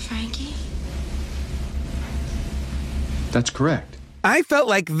 Frankie? That's correct. I felt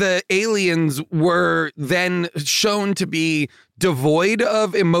like the aliens were then shown to be devoid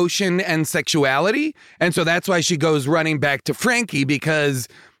of emotion and sexuality. And so that's why she goes running back to Frankie, because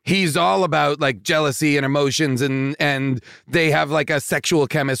he's all about like jealousy and emotions, and they have like a sexual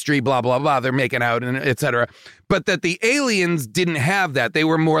chemistry, blah, blah, blah. They're making out and et cetera. But that the aliens didn't have that. They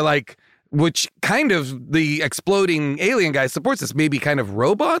were more like which kind of the exploding alien guy supports this, maybe kind of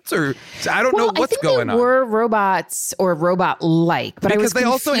robots, or I don't know what's going on. Were robots or robot-like, but because they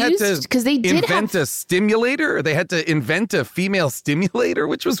also had to invent a stimulator, or they had to invent a female stimulator,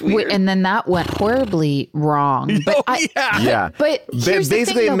 which was weird. And then that went horribly wrong. But But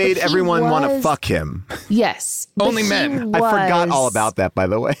basically, it made everyone want to fuck him. Yes, only men. I forgot all about that, by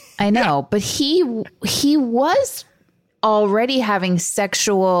the way. I know, but he was already having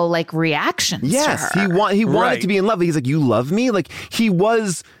sexual like reactions. Yes, to her. he wanted to be in love. He's like, you love me? Like he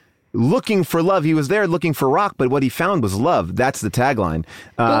was looking for love. He was there looking for rock, but what he found was love. That's the tagline.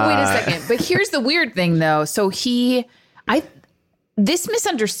 But wait a second. But here's the weird thing, though. So this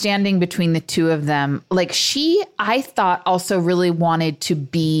misunderstanding between the two of them, like I thought also really wanted to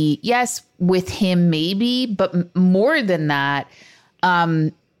be, yes, with him maybe, but more than that,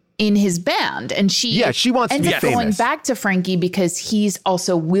 in his band. And she wants to be famous. Going back to Frankie because he's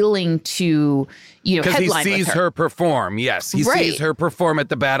also willing to, because he headline sees with her. her perform. Yes, he sees her perform at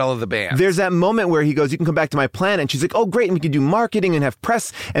the Battle of the Bands. There's that moment where he goes, "You can come back to my planet," and she's like, "Oh, great, and we can do marketing and have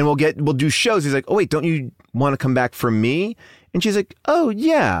press, and we'll do shows." He's like, "Oh, wait, don't you want to come back for me?" And she's like, "Oh,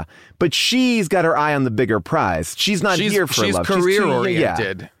 yeah." But she's got her eye on the bigger prize. She's not here for love. She's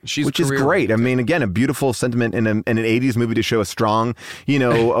career-oriented. Which is great. I mean, again, a beautiful sentiment in an 80s movie to show a strong,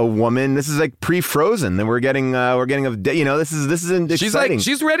 a woman. This is like pre-Frozen. Then we're getting this is exciting.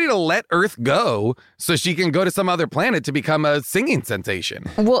 She's ready to let Earth go so she can go to some other planet to become a singing sensation.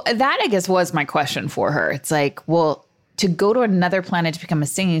 Well, that, I guess, was my question for her. It's like, well, to go to another planet to become a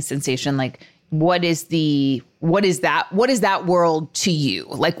singing sensation, like, what is that world to you?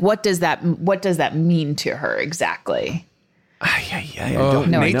 Like, what does that mean to her exactly? I don't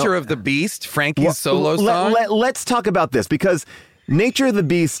know. Nature of the Beast, Frankie's solo song. Let's talk about this because Nature of the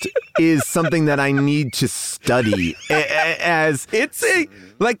Beast is something that I need to study. As it's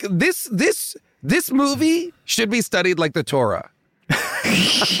this movie should be studied like the Torah.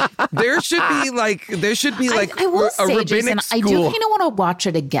 There should be like I will say, rabbinic Jason, school. I do kind of want to watch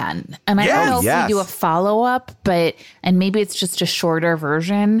it again, and I don't know if we do a follow up, and maybe it's just a shorter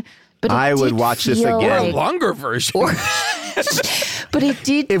version. But I would watch this again, or a longer version. But it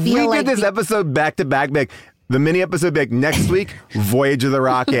did. If we did this episode back to back, the mini episode next week, Voyage of the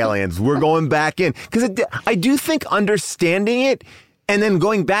Rock Aliens. We're going back in because I do think understanding it and then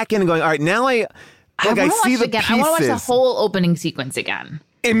going back in and going, all right, now I see the pieces. I want to watch the whole opening sequence again.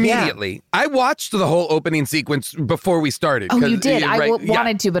 Immediately. Yeah. I watched the whole opening sequence before we started. Oh, you did? I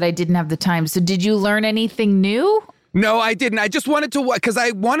wanted to, but I didn't have the time. So did you learn anything new? No, I didn't. I just wanted to because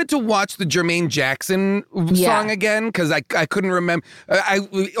I wanted to watch the Jermaine Jackson song again because I couldn't remember.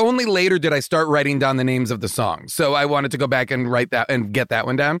 Only later did I start writing down the names of the songs. So I wanted to go back and write that and get that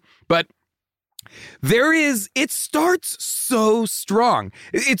one down. But it starts so strong.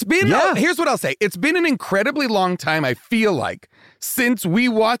 It's been, here's what I'll say. It's been an incredibly long time, I feel like, since we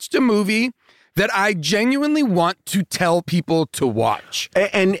watched a movie that I genuinely want to tell people to watch.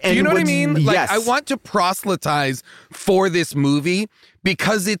 And do you know what I mean? Yes. Like, I want to proselytize for this movie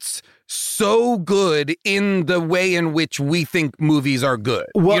because it's so good in the way in which we think movies are good.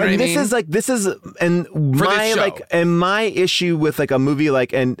 Well, you know and my issue with like a movie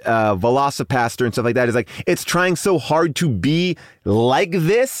like Velocipaster and stuff like that is like it's trying so hard to be like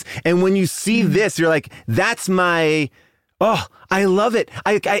this, and when you see this, you're like, that's I love it.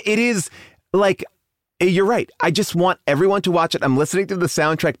 It is like, you're right. I just want everyone to watch it. I'm listening to the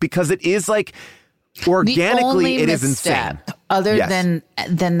soundtrack because it is like organically it is insane. Other than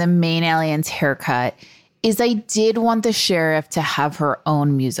the main alien's haircut, is I did want the sheriff to have her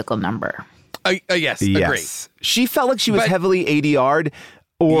own musical number. Yes, agree. She felt like she was heavily ADR'd,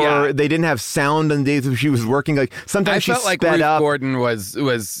 or they didn't have sound on the days when she was working. Like sometimes she felt like sped Ruth up. Gordon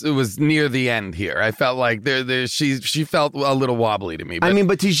was near the end here. I felt like she felt a little wobbly to me. But. I mean,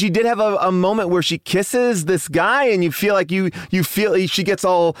 but she did have a moment where she kisses this guy, and you feel like you feel she gets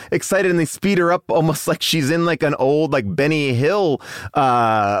all excited, and they speed her up almost like she's in like an old like Benny Hill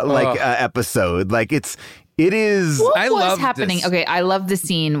episode. Like it is. What was happening? This. Okay, I love the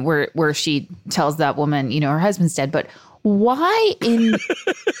scene where she tells that woman, her husband's dead, but. Why in?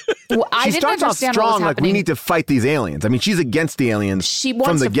 I she starts off strong, like we need to fight these aliens. I mean, she's against the aliens. She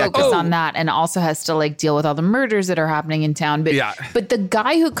wants to focus on that, and also has to like deal with all the murders that are happening in town. But the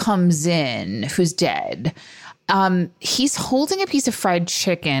guy who comes in, who's dead, he's holding a piece of fried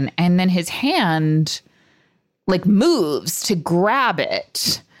chicken, and then his hand like moves to grab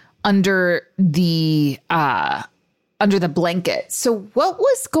it under the under the blanket. So what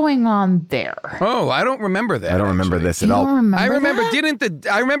was going on there? Oh, I don't remember that. I don't remember this at all. I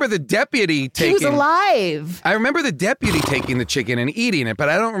remember the deputy taking. He was alive. I remember the deputy taking the chicken and eating it, but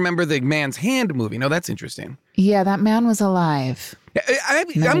I don't remember the man's hand moving. No, that's interesting. Yeah, that man was alive. I'm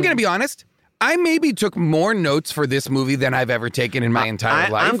going to be honest. I maybe took more notes for this movie than I've ever taken in my entire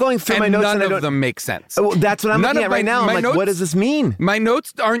life. I'm going through my notes none and of them make sense. Oh, that's what I'm looking at right now. I'm like, what does this mean? My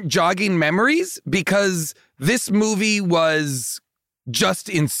notes aren't jogging memories because this movie was just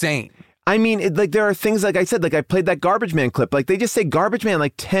insane. I mean, there are things, like I said, like I played that Garbage Man clip. Like they just say Garbage Man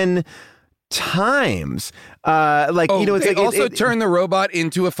like 10 times. They also turn the robot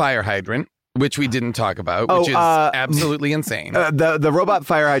into a fire hydrant. Which we didn't talk about, which is absolutely insane. The robot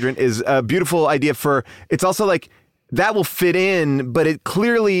fire hydrant is a beautiful idea it's also like, that will fit in, but it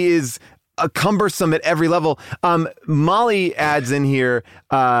clearly is cumbersome at every level. Molly adds in here,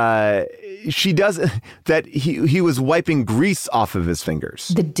 she does, that he was wiping grease off of his fingers.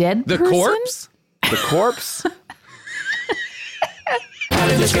 The dead person? Corpse? The corpse?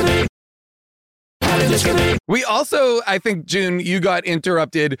 We also, I think, June, you got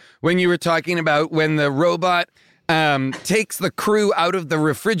interrupted when you were talking about when the robot takes the crew out of the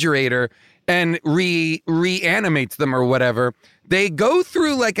refrigerator and reanimates them or whatever. They go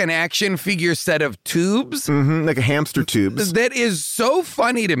through like an action figure set of tubes. Mm-hmm, like a hamster tubes. That is so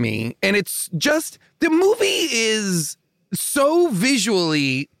funny to me. And it's just, the movie is so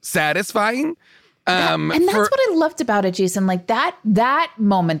visually satisfying. And that's what I loved about it, Jason. Like that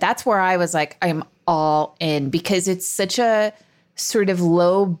moment, that's where I was like, I'm all in, because it's such a sort of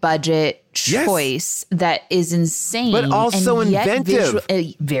low budget choice that is insane. But also inventive.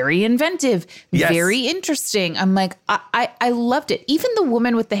 Very inventive, very interesting. I'm like, I loved it. Even the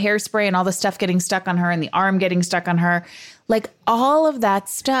woman with the hairspray and all the stuff getting stuck on her and the arm getting stuck on her, like all of that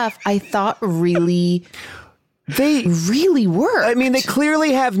stuff, I thought really... They really work. I mean, they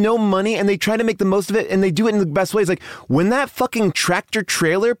clearly have no money and they try to make the most of it, and they do it in the best ways. Like when that fucking tractor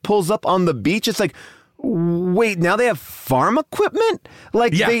trailer pulls up on the beach, it's like, wait, now they have farm equipment?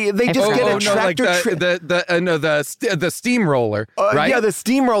 Like they just get a tractor the steamroller, right? Yeah, the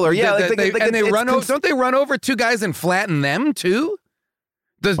steamroller. Yeah, don't they run over two guys and flatten them too?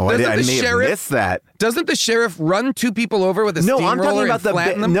 I may have missed that. Doesn't the sheriff run two people over with a steamroller and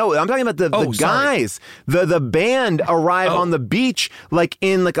flatten them? No, I'm talking about the guys. The band arrive on the beach like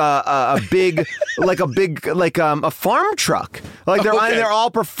in like a big a farm truck. Like they're all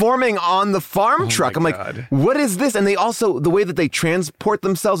performing on the farm truck. I'm like, what is this? And they also, the way that they transport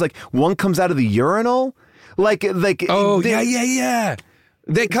themselves, like one comes out of the urinal. Yeah.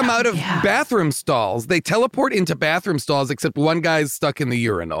 They come out of bathroom stalls. They teleport into bathroom stalls, except one guy's stuck in the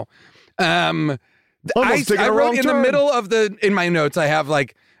urinal. I wrote in my notes, I have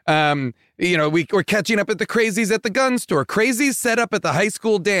like, we're catching up at the crazies at the gun store. Crazies set up at the high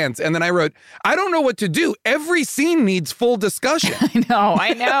school dance. And then I wrote, I don't know what to do. Every scene needs full discussion.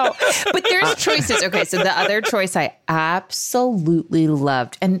 I know. But there's choices. Okay, so the other choice I absolutely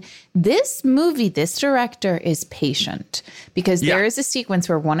loved. And this movie, this director is patient, because there is a sequence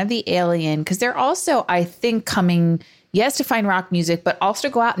where one of the alien, because they're also, I think, coming... Yes, to find rock music, but also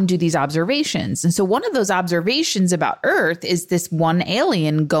to go out and do these observations. And so one of those observations about Earth is this one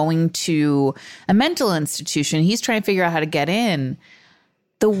alien going to a mental institution. He's trying to figure out how to get in.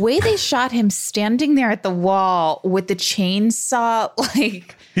 The way they shot him standing there at the wall with the chainsaw,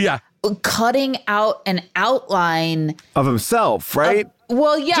 cutting out an outline of himself, right?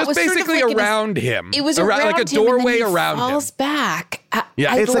 Just it was basically sort of like around him. It was around like a him, doorway and then around him. Falls back.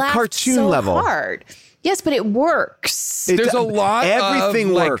 It's like cartoon so level. Hard. Yes, but it works. There's a lot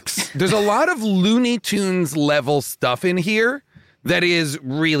everything works. There's a lot of Looney Tunes level stuff in here that is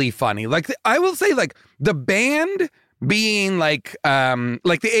really funny. Like I will say, like the band being like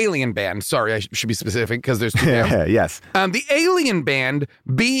the alien band. Sorry, I should be specific because there's two bands. Yes. The alien band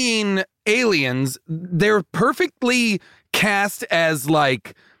being aliens, they're perfectly cast as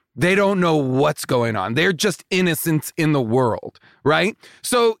like, they don't know what's going on. They're just innocents in the world, right?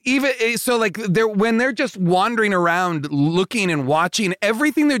 So when they're just wandering around looking and watching,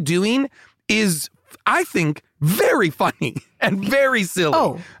 everything they're doing is, I think, very funny and very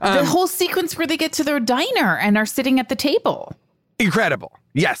silly. The whole sequence where they get to their diner and are sitting at the table. Incredible.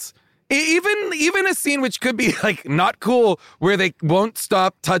 Yes. Even a scene which could be like not cool, where they won't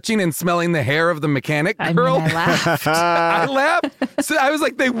stop touching and smelling the hair of the mechanic girl. I laughed. I laughed. So I was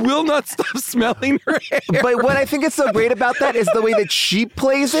like, they will not stop smelling her hair. But what I think is so great about that is the way that she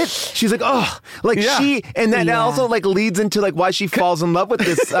plays it. She's like, and that also like leads into like why she falls in love with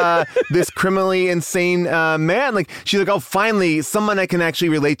this this criminally insane man. Like she's like, oh, finally someone I can actually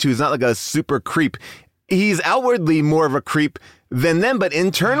relate to is not like a super creep. he's outwardly more of a creep than them, but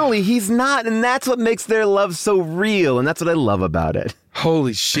internally he's not. And that's what makes their love so real. And that's what I love about it.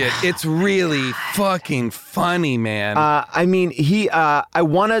 Holy shit. It's really fucking funny, man. I mean, I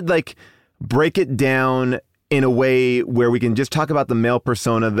want to like break it down in a way where we can just talk about the male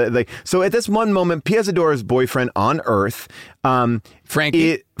persona. So at this one moment, Pia Zadora's boyfriend on Earth,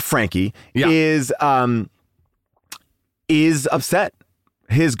 Frankie, is upset.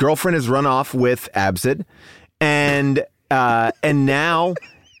 His girlfriend has run off with Absid, and now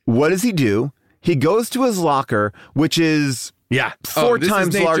what does he do? He goes to his locker, which is four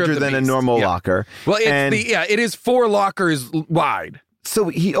times larger than a normal locker. Well, it is 4 lockers wide. So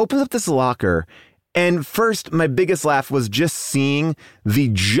he opens up this locker. And first, my biggest laugh was just seeing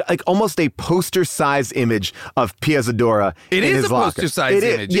like almost a poster-sized image of Pia Zadora in his locker. It is a poster-sized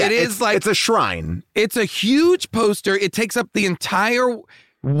image. Yeah, it is like it's a shrine. It's a huge poster. It takes up the entire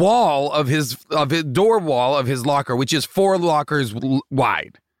wall of his door wall of his locker, which is 4 lockers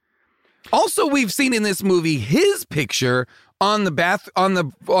wide. Also, we've seen in this movie his picture on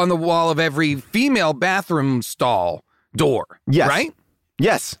the wall of every female bathroom stall door. Yes. Right?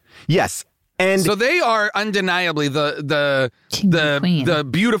 Yes. And so they are undeniably the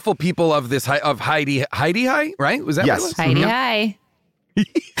beautiful people of this of Heidi High, right? Was that yes. what it was? Heidi High.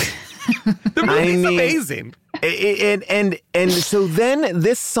 The movie's amazing. And so then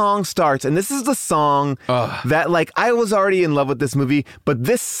this song starts, and this is the song that like I was already in love with this movie, but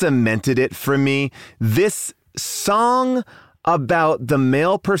this cemented it for me. This song about the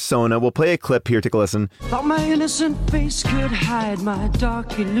male persona. We'll play a clip here. Take a listen. Thought my innocent face could hide my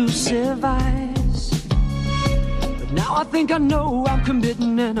dark, elusive eyes. But now I think I know I'm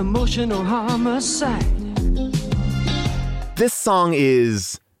committing an emotional homicide. This song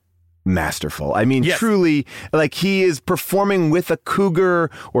is masterful. I mean, truly, like he is performing with a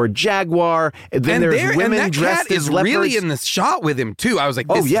cougar or jaguar. Then there's women and that dressed cat as is leopards. really in the shot with him too. I was like,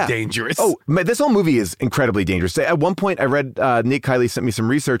 this is dangerous. Oh, this whole movie is incredibly dangerous. At one point, I read Nick Kiley sent me some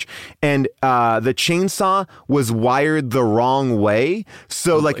research, and the chainsaw was wired the wrong way.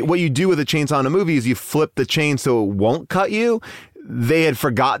 So, like, what you do with a chainsaw in a movie is you flip the chain so it won't cut you. They had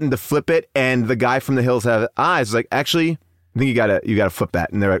forgotten to flip it, and the guy from The Hills Have Eyes was like, actually, I think you gotta flip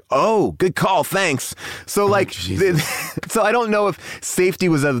that. And they're like, oh, good call, thanks. So like, so I don't know if safety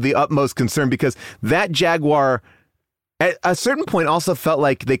was of the utmost concern, because that jaguar at a certain point also felt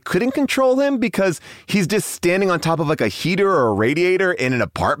like they couldn't control him because he's just standing on top of like a heater or a radiator in an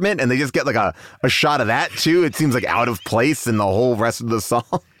apartment, and they just get like a shot of that too. It seems like out of place in the whole rest of the song.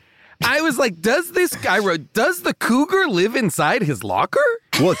 I was like, does the cougar live inside his locker?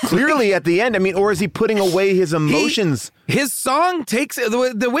 Well, clearly at the end, I mean, or is he putting away his emotions? His song takes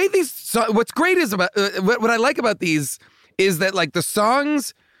the way these. What's great is about what I like about these is that like the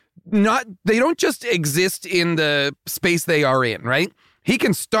songs, they don't just exist in the space they are in, right? He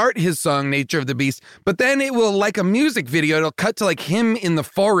can start his song "Nature of the Beast," but then it will, like a music video, it'll cut to like him in the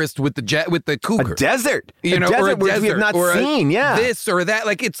forest with the cougar, a desert, or a desert which we have not seen, this or that.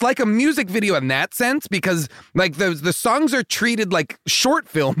 Like it's like a music video in that sense, because like the songs are treated like short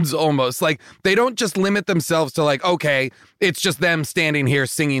films almost. Like they don't just limit themselves to like, okay, it's just them standing here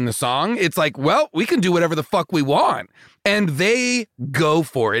singing the song. It's like, well, we can do whatever the fuck we want, and they go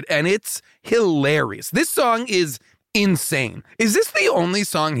for it, and it's hilarious. This song is insane. Is this the only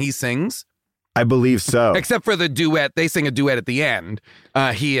song he sings? I believe so. Except for the duet. They sing a duet at the end,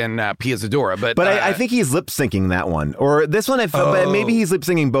 he and Pia Zadora. But I think he's lip syncing that one. Or this one, but maybe he's lip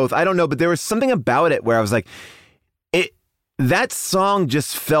syncing both. I don't know. But there was something about it where I was like, that song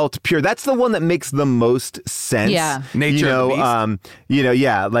just felt pure. That's the one that makes the most sense. Yeah. Nature of the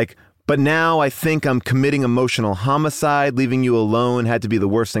Beast. Like, but now I think I'm committing emotional homicide. Leaving you alone had to be the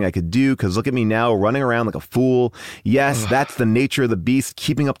worst thing I could do, because look at me now, running around like a fool. Yes, that's the nature of the beast,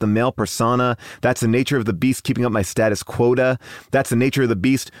 keeping up the male persona. That's the nature of the beast, keeping up my status quota. That's the nature of the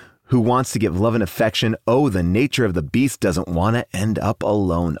beast who wants to give love and affection. Oh, the nature of the beast doesn't want to end up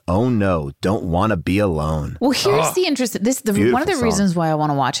alone. Oh no, don't want to be alone. Well, here's the interest. One of the reasons why I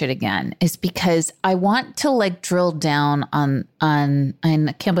want to watch it again is because I want to like drill down on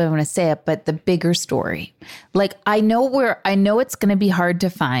I can't believe I'm going to say it, but the bigger story. Like I know it's going to be hard to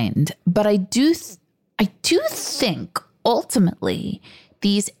find, but I do think ultimately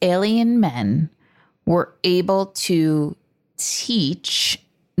these alien men were able to teach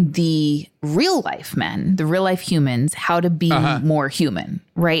the real life men, the real life humans, how to be more human,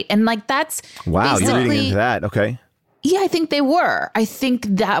 right? And like that's wow, you're reading into that, okay? Yeah, I think they were. I think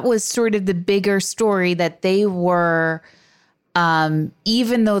that was sort of the bigger story, that they were,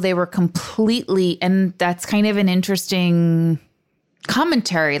 even though they were completely, and that's kind of an interesting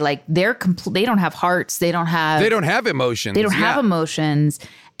commentary. Like they don't have hearts. They don't have emotions. They don't have emotions.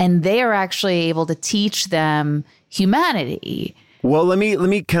 And they are actually able to teach them humanity. Well,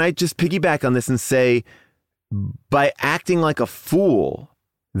 can I just piggyback on this and say, by acting like a fool,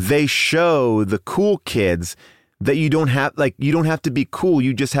 they show the cool kids that you don't have to be cool.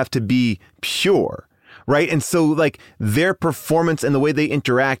 You just have to be pure. Right. And so like their performance and the way they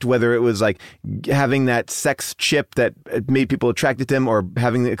interact, whether it was like having that sex chip that made people attracted to them or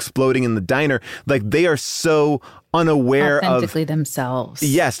having the exploding in the diner, like they are so unaware authentically themselves.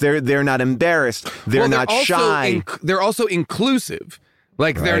 Yes. They're not embarrassed. They're not shy. They're also inclusive.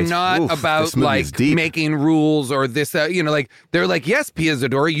 Like they're not about like making rules or this, like they're like, yes, Pia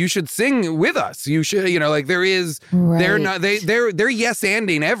Zadora, you should sing with us. You should, like they're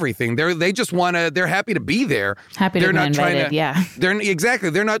yes-anding everything. They're happy to be there. They're not invited,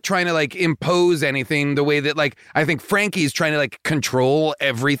 They're not trying to like impose anything the way that like, I think Frankie's trying to like control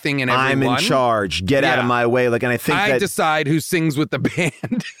everything and everyone. I'm in charge. Get out of my way. Like, and I decide who sings with the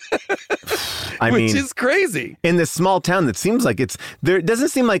band. Which is crazy. In this small town that seems like it doesn't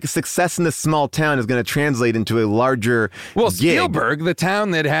seem like success in this small town is going to translate into a larger gig. Spielberg, the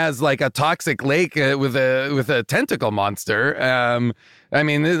town that has like a toxic lake with a tentacle monster. The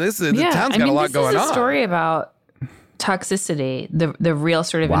town's got a lot going on. This is a story about toxicity, the real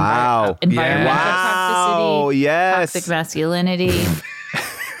sort of environmental toxicity, toxic masculinity.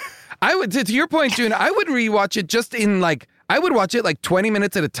 I would, to your point, June, I would rewatch it just in like, I would watch it like 20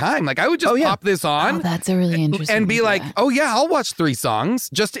 minutes at a time. Like I would just pop this on. Oh, that's a really interesting and be like, oh yeah, I'll watch 3 songs.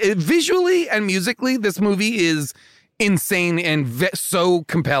 Just visually and musically, this movie is insane and so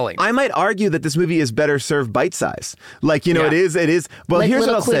compelling. I might argue that this movie is better served bite-size. Like, it is. Well, like here's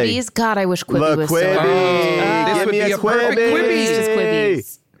what I'll Quibbies. say. God, I wish Quibi was Quibi. so This would be a perfect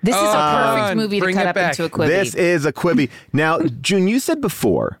Quibi. This is a perfect movie to cut up into a Quibi. This is a Quibi. Now, June, you said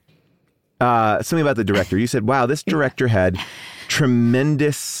before, something about the director. You said, wow, this director had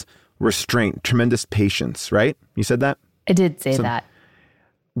tremendous restraint, tremendous patience, right? You said that? I did say that.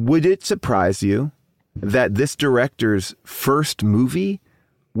 Would it surprise you that this director's first movie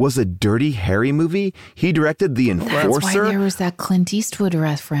was a Dirty Harry movie? He directed The Enforcer. That's why there was that Clint Eastwood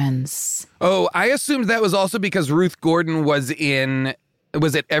reference. Oh, I assumed that was also because Ruth Gordon was it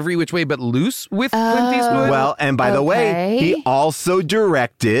Every Which Way But Loose with Clint Eastwood? Well, and by the way, he also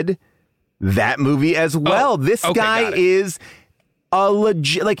directed that movie as well. This guy is a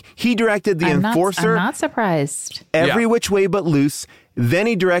legit, like he directed The Enforcer. I'm not surprised. Every Which Way But Loose. Then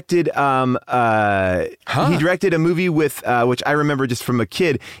he directed he directed a movie with which I remember just from a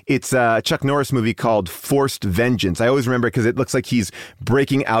kid. It's a Chuck Norris movie called Forced Vengeance. I always remember because it looks like he's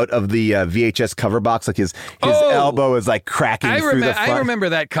breaking out of the VHS cover box, like his elbow is like cracking through the front. I remember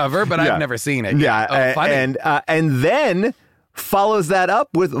that cover, but I've never seen it. Yeah, funny. And then follows that up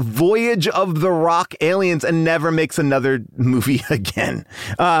with Voyage of the Rock Aliens and never makes another movie again.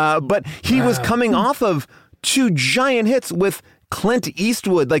 But he was coming off of 2 giant hits with Clint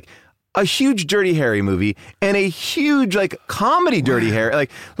Eastwood, like a huge Dirty Harry movie and a huge like comedy Dirty Harry.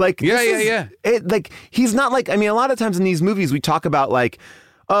 Like he's not like, I mean, a lot of times in these movies we talk about like,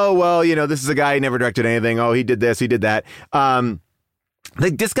 oh, well, this is a guy who never directed anything. Oh, he did this, he did that.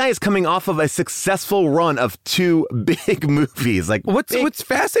 Like this guy is coming off of a successful run of 2 big movies. Like what's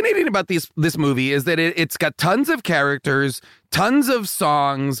fascinating about this movie is that it's got tons of characters, tons of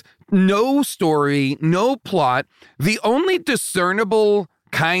songs, no story, no plot. The only discernible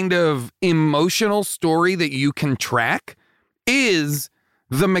kind of emotional story that you can track is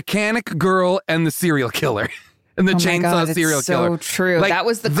the mechanic girl and the serial killer. And the chainsaw serial killer. So true. Like, that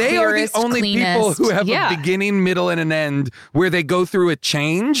was the they clearest, are the only cleanest. people who have a beginning, middle, and an end where they go through a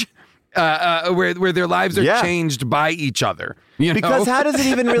change, where their lives are changed by each other. Because how does it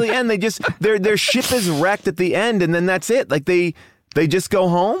even really end? They just their ship is wrecked at the end, and then that's it. Like they just go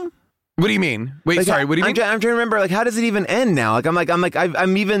home. What do you mean? Wait, like, sorry. What do you mean? I'm trying to remember. Like, how does it even end now?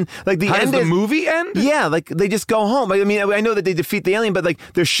 I'm even like the how end. Does the movie end? Yeah, like they just go home. I mean, I know that they defeat the alien, but like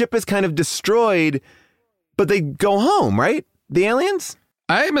their ship is kind of destroyed. But they go home, right? The aliens?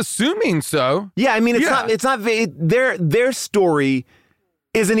 I'm assuming so. Yeah, I mean, it's not their story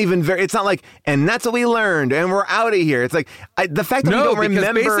isn't even very, it's not like, and that's what we learned, and we're out of here. It's like, the fact that we don't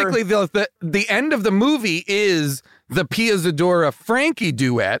remember. Basically the end of the movie is the Pia Zadora Frankie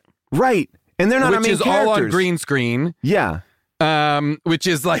duet. Right. And they're not our main characters. Which is all on green screen. Yeah. Which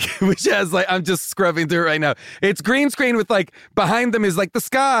has like, I'm just scrubbing through it right now. It's green screen with like, behind them is like the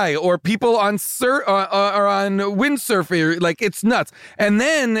sky or people on or on windsurfing. Like it's nuts. And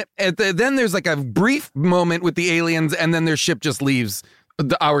then then there's like a brief moment with the aliens and then their ship just leaves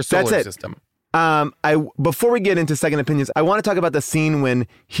our solar system. Before we get into second opinions, I want to talk about the scene when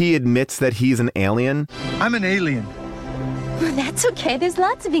he admits that he's an alien. I'm an alien. Well, that's okay. There's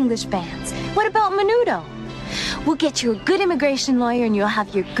lots of English bands. What about Menudo? We'll get you a good immigration lawyer and you'll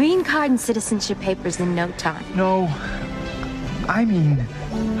have your green card and citizenship papers in no time. No, I mean,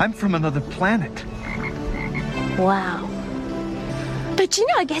 I'm from another planet. Wow. But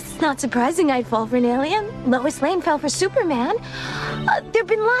I guess it's not surprising I'd fall for an alien. Lois Lane fell for Superman. There've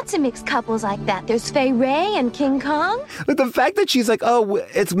been lots of mixed couples like that. There's Fay Wray and King Kong. But the fact that she's like, oh,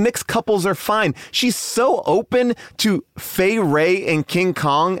 it's mixed couples are fine. She's so open to Fay Wray and King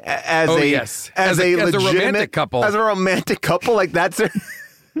Kong as a legitimate romantic couple. As a romantic couple, like that's her.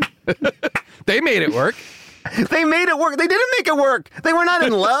 They made it work. They made it work. They didn't make it work. They were not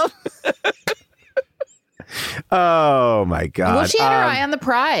in love. Oh my God. Well, she had her eye on the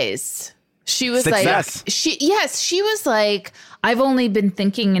prize. She was success. she was like, I've only been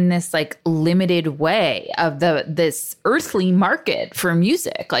thinking in this like limited way of this earthly market for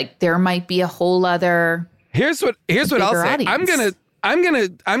music. Like there might be a whole other. Here's what I'll say. Audience. I'm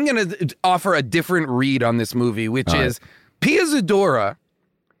gonna offer a different read on this movie, which is Pia Zadora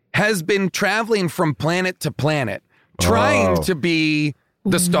has been traveling from planet to planet, trying to be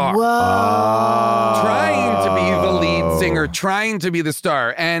the star. Whoa. Trying to be the lead singer, trying to be the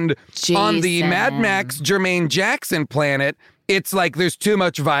star. And on the Mad Max Jermaine Jackson planet, it's like there's too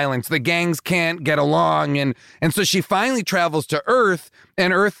much violence. The gangs can't get along. And so she finally travels to Earth,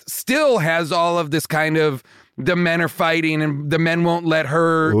 and Earth still has all of this kind of the men are fighting and the men won't let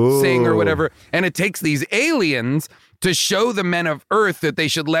her sing or whatever. And it takes these aliens to show the men of Earth that they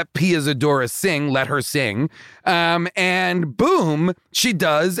should let Pia Zadora sing, let her sing. And boom, she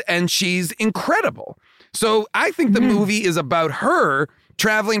does, and she's incredible. So I think the movie is about her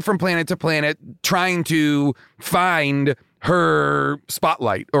traveling from planet to planet, trying to find her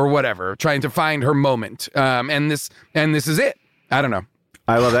spotlight or whatever, trying to find her moment. And this is it. I don't know.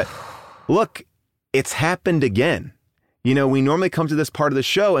 I love that. Look, it's happened again. We normally come to this part of the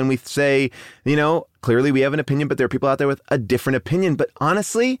show and we say, clearly we have an opinion, but there are people out there with a different opinion. But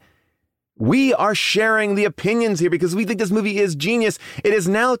honestly, we are sharing the opinions here because we think this movie is genius. It is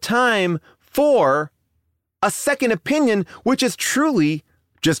now time for a second opinion, which is truly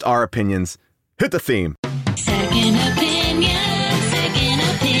just our opinions. Hit the theme. Second opinions.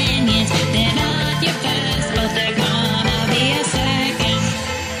 They're not your first, but they're gonna be a second.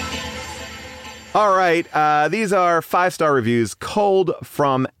 All right, these are 5-star reviews, cold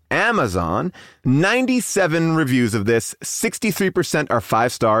from Amazon. 97 reviews of this. 63% are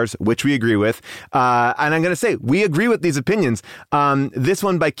 5 stars, which we agree with. And I'm going to say, we agree with these opinions. This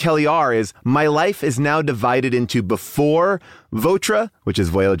one by Kelly R. is, my life is now divided into before Votra, which is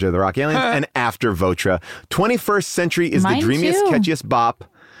Voyage of the Rock Aliens, and after Votra. 21st Century is Mine the dreamiest, too. catchiest bop.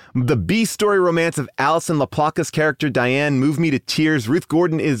 The B-story romance of Alison LaPlaca's character, Diane, moved me to tears. Ruth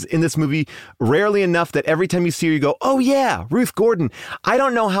Gordon is in this movie rarely enough that every time you see her, you go, oh yeah, Ruth Gordon. I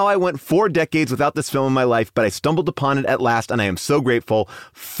don't know how I went 4 decades without this film in my life, but I stumbled upon it at last, and I am so grateful.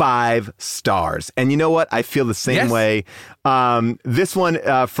 5 stars. And you know what? I feel the same way. This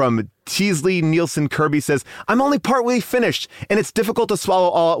one from Teasley Nielsen Kirby says, I'm only partway finished, and it's difficult to swallow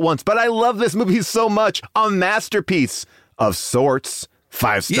all at once, but I love this movie so much. A masterpiece of sorts.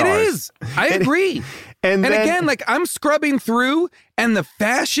 5 stars. It is. I agree. And then, again, like I'm scrubbing through and the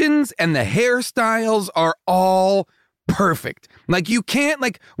fashions and the hairstyles are all perfect. Like you can't,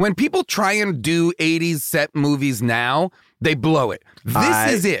 like when people try and do 80s set movies now, they blow it.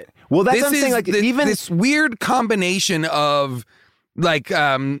 This is it. Well, that's this what I'm saying. Like even this weird combination of like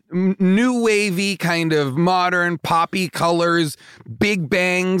new wavy kind of modern poppy colors, big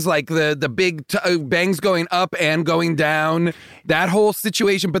bangs, like the big bangs going up and going down, that whole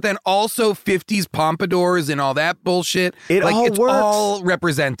situation, but then also 50s pompadours and all that bullshit. It's works. All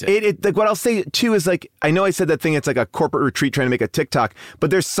represented. It like what I'll say too is like, I know I said that thing, it's like a corporate retreat trying to make a TikTok,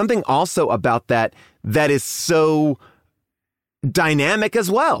 but there's something also about that is so dynamic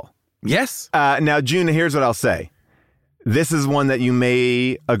as well. Yes. Now, June, here's what I'll say. This is one that you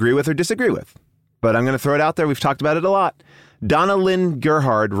may agree with or disagree with, but I'm going to throw it out there. We've talked about it a lot. Donna Lynn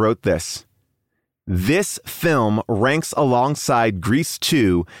Gerhard wrote this. This film ranks alongside Grease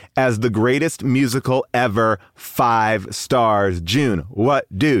 2 as the greatest musical ever. 5 stars. June, what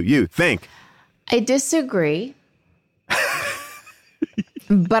do you think? I disagree.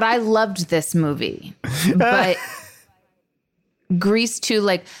 But I loved this movie. But Grease 2,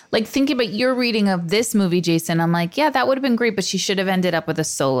 like thinking about your reading of this movie, Jason, I'm like, yeah, that would have been great, but she should have ended up with a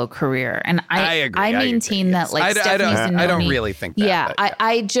solo career. And I agree. I maintain that, like, Stephanie Zanoni, I don't really think that. Yeah,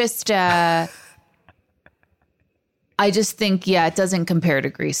 I just, I just think, it doesn't compare to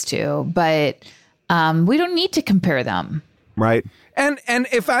Grease 2, but we don't need to compare them. Right. And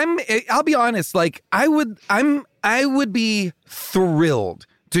if I'll be honest, like I would be thrilled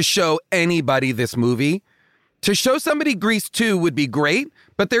to show anybody this movie. To show somebody Grease 2 would be great,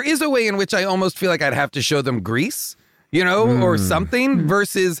 but there is a way in which I almost feel like I'd have to show them Grease, or something,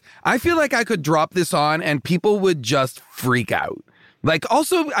 versus I feel like I could drop this on and people would just freak out. Like,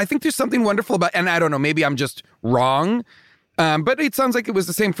 also, I think there's something wonderful about, and I don't know, maybe I'm just wrong, but it sounds like it was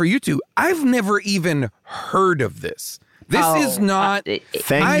the same for you two. I've never even heard of this. This is not...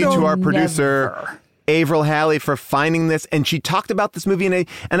 Thank you to our producer, Avril Halley, for finding this. And she talked about this movie,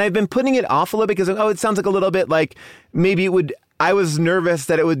 and I've been putting it off a little bit because, it sounds like a little bit like maybe it would... I was nervous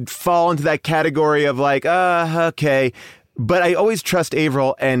that it would fall into that category of like, okay. But I always trust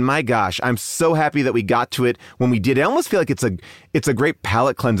Avril, and my gosh, I'm so happy that we got to it when we did. I almost feel like it's a great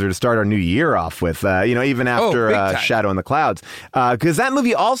palate cleanser to start our new year off with, even after Shadow in the Clouds. Because that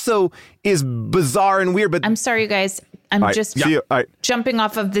movie also is bizarre and weird. But I'm sorry, you guys. I'm just jumping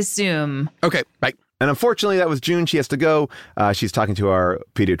off of the Zoom. Okay, bye. And unfortunately, that was June. She has to go. She's talking to our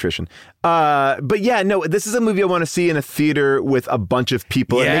pediatrician. But yeah, no, this is a movie I want to see in a theater with a bunch of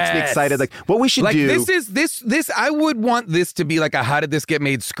people. Yes. It makes me excited. Like, what we should do. This. I would want this to be like a How Did This Get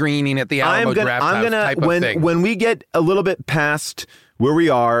Made screening at the Alamo Draft House type of thing. When we get a little bit past where we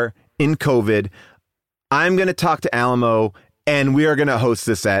are in COVID, I'm going to talk to Alamo. And we are going to host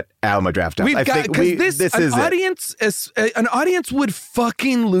this at Alamo Draft House. An audience would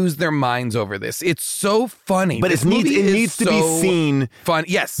fucking lose their minds over this. It's so funny. But it needs to be seen. Fun.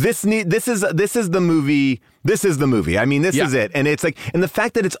 Yes. This is the movie. This is the movie. I mean, this is it. And it's like, and the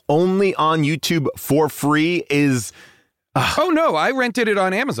fact that it's only on YouTube for free is. Oh no! I rented it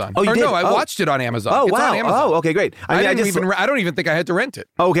on Amazon. Oh, you did? No, I watched it on Amazon. Oh, it's wow! On Amazon. Oh, okay, great. I don't even think I had to rent it.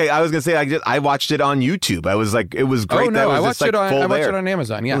 Okay, I was gonna say I watched it on YouTube. I was like, it was great. Oh no, I watched it on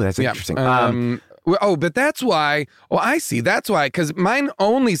Amazon. Yeah, that's interesting. But that's why. Oh, I see. That's why. Because mine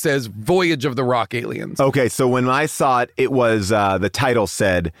only says "Voyage of the Rock Aliens." Okay, so when I saw it, it was the title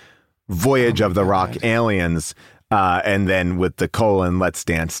said "Voyage of the Rock Aliens," and then with the colon, "Let's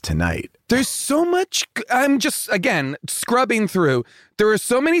Dance Tonight." There's so much. I'm just, again, scrubbing through. There are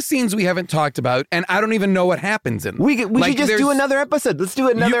so many scenes we haven't talked about, and I don't even know what happens in them. We should just do another episode. Let's do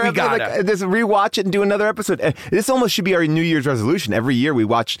another episode. Just rewatch it and do another episode. This almost should be our New Year's resolution. Every year we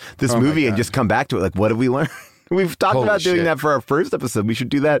watch this movie and just come back to it. Like, what have we learned? We've talked about doing that for our first episode. We should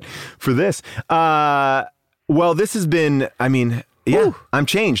do that for this. Well, this has been, I'm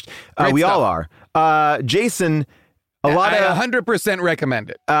changed. We all are. Jason... I 100% recommend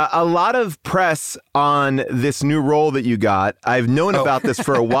it. A lot of press on this new role that you got. I've known about this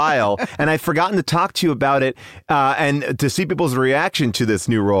for a while, and I've forgotten to talk to you about it and to see people's reaction to this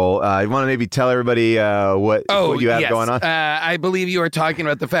new role. I want to maybe tell everybody what you have going on. I believe you are talking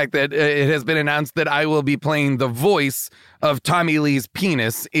about the fact that it has been announced that I will be playing the voice of Tommy Lee's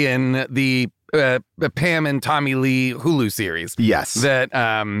penis in the Pam and Tommy Lee Hulu series. Yes. That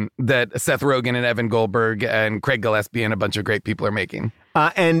Seth Rogen and Evan Goldberg and Craig Gillespie and a bunch of great people are making.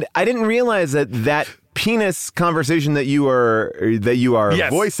 And I didn't realize that penis conversation that you are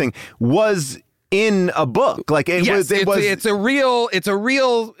voicing was in a book. Like it's a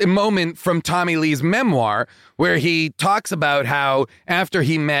real moment from Tommy Lee's memoir where he talks about how after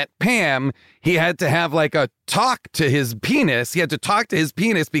he met Pam, he had to have like a talk to his penis. He had to talk to his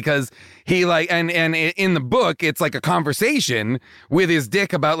penis because he and in the book, it's like a conversation with his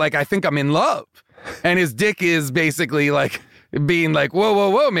dick about like, I think I'm in love. And his dick is basically like being like,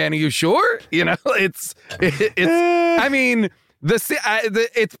 whoa, man, are you sure? It's I mean,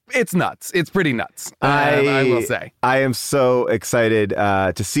 it's nuts. It's pretty nuts. I will say. I am so excited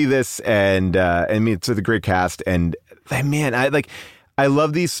to see this, and it's with a great cast. And man, I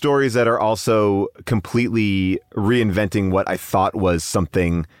love these stories that are also completely reinventing what I thought was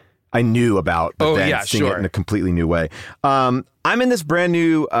something I knew about, but seeing it in a completely new way. I'm in this brand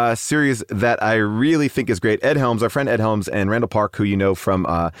new series that I really think is great. Ed Helms, our friend Ed Helms, and Randall Park, who you know from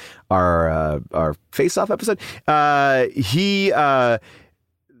our Face Off episode,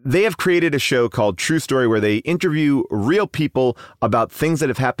 they have created a show called True Story where they interview real people about things that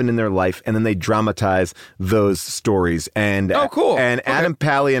have happened in their life, and then they dramatize those stories. And cool. And Adam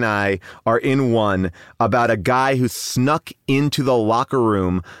Pally and I are in one about a guy who snuck into the locker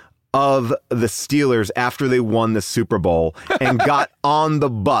room of the Steelers after they won the Super Bowl and got on the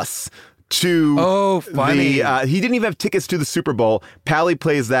bus to funny. He didn't even have tickets to the Super Bowl. Pally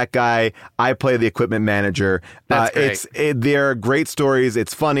plays that guy. I play the equipment manager. That's great. They're great stories.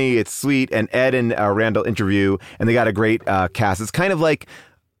 It's funny. It's sweet. And Ed and Randall interview, and they got a great cast. It's kind of like,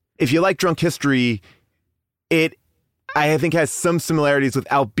 if you like Drunk History, it I think has some similarities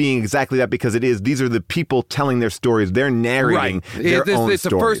without being exactly that, because these are the people telling their stories. They're narrating their own it's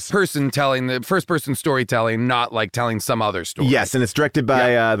stories. It's first person storytelling, not like telling some other story. Yes, and it's directed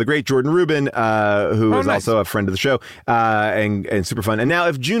by the great Jordan Rubin, who is also a friend of the show, and super fun. And now,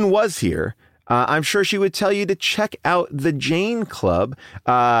 if June was here, I'm sure she would tell you to check out the Jane Club.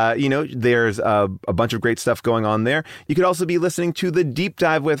 There's a bunch of great stuff going on there. You could also be listening to the Deep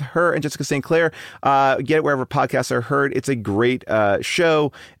Dive with her and Jessica St. Clair. Get it wherever podcasts are heard. It's a great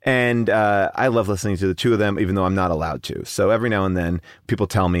show, and I love listening to the two of them, even though I'm not allowed to. So every now and then, people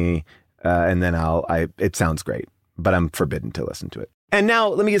tell me, and then it sounds great, but I'm forbidden to listen to it. And now,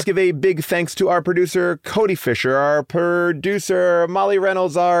 let me just give a big thanks to our producer, Cody Fisher, our producer, Molly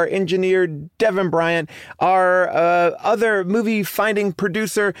Reynolds, our engineer, Devin Bryant, our other movie-finding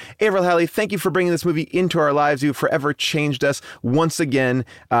producer, Avril Halley. Thank you for bringing this movie into our lives. You've forever changed us once again.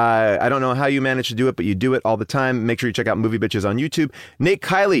 I don't know how you manage to do it, but you do it all the time. Make sure you check out Movie Bitches on YouTube. Nate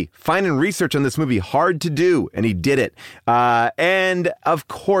Kiley, finding research on this movie, hard to do, and he did it. And, of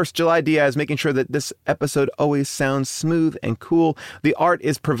course, July Diaz, making sure that this episode always sounds smooth and cool. The art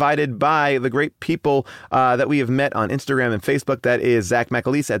is provided by the great people that we have met on Instagram and Facebook. That is Zach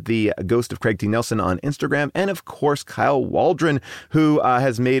McAleese at the Ghost of Craig T. Nelson on Instagram. And of course, Kyle Waldron, who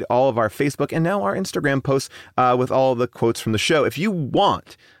has made all of our Facebook and now our Instagram posts with all the quotes from the show. If you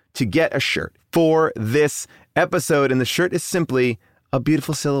want to get a shirt for this episode, and the shirt is simply a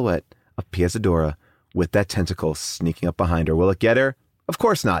beautiful silhouette of Pia Zadora with that tentacle sneaking up behind her. Will it get her? Of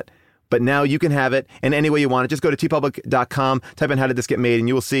course not. But now you can have it in any way you want it. Just go to tpublic.com, type in how did this get made, and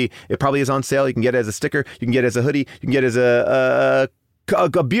you will see it probably is on sale. You can get it as a sticker. You can get it as a hoodie. You can get it as a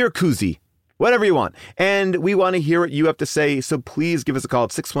beer koozie, whatever you want. And we want to hear what you have to say. So please give us a call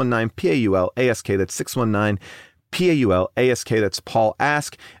at 619-PAUL-ASK. That's 619-PAUL-ASK. That's Paul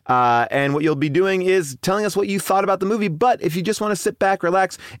Ask. And what you'll be doing is telling us what you thought about the movie. But if you just want to sit back,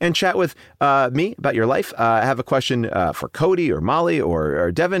 relax, and chat with me about your life, have a question for Cody or Molly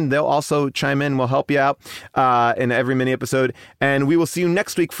or Devin, they'll also chime in. We'll help you out in every mini episode. And we will see you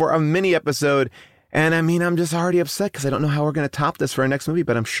next week for a mini episode. And I mean, I'm just already upset because I don't know how we're going to top this for our next movie,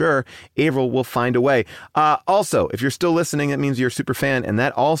 but I'm sure Avril will find a way. Also, if you're still listening, that means you're a super fan. And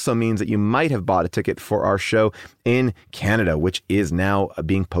that also means that you might have bought a ticket for our show in Canada, which is now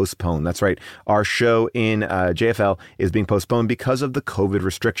being postponed. That's right. Our show in JFL is being postponed because of the COVID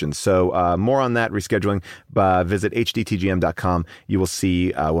restrictions. So more on that rescheduling. Visit hdtgm.com. You will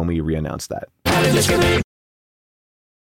see when we re-announce that.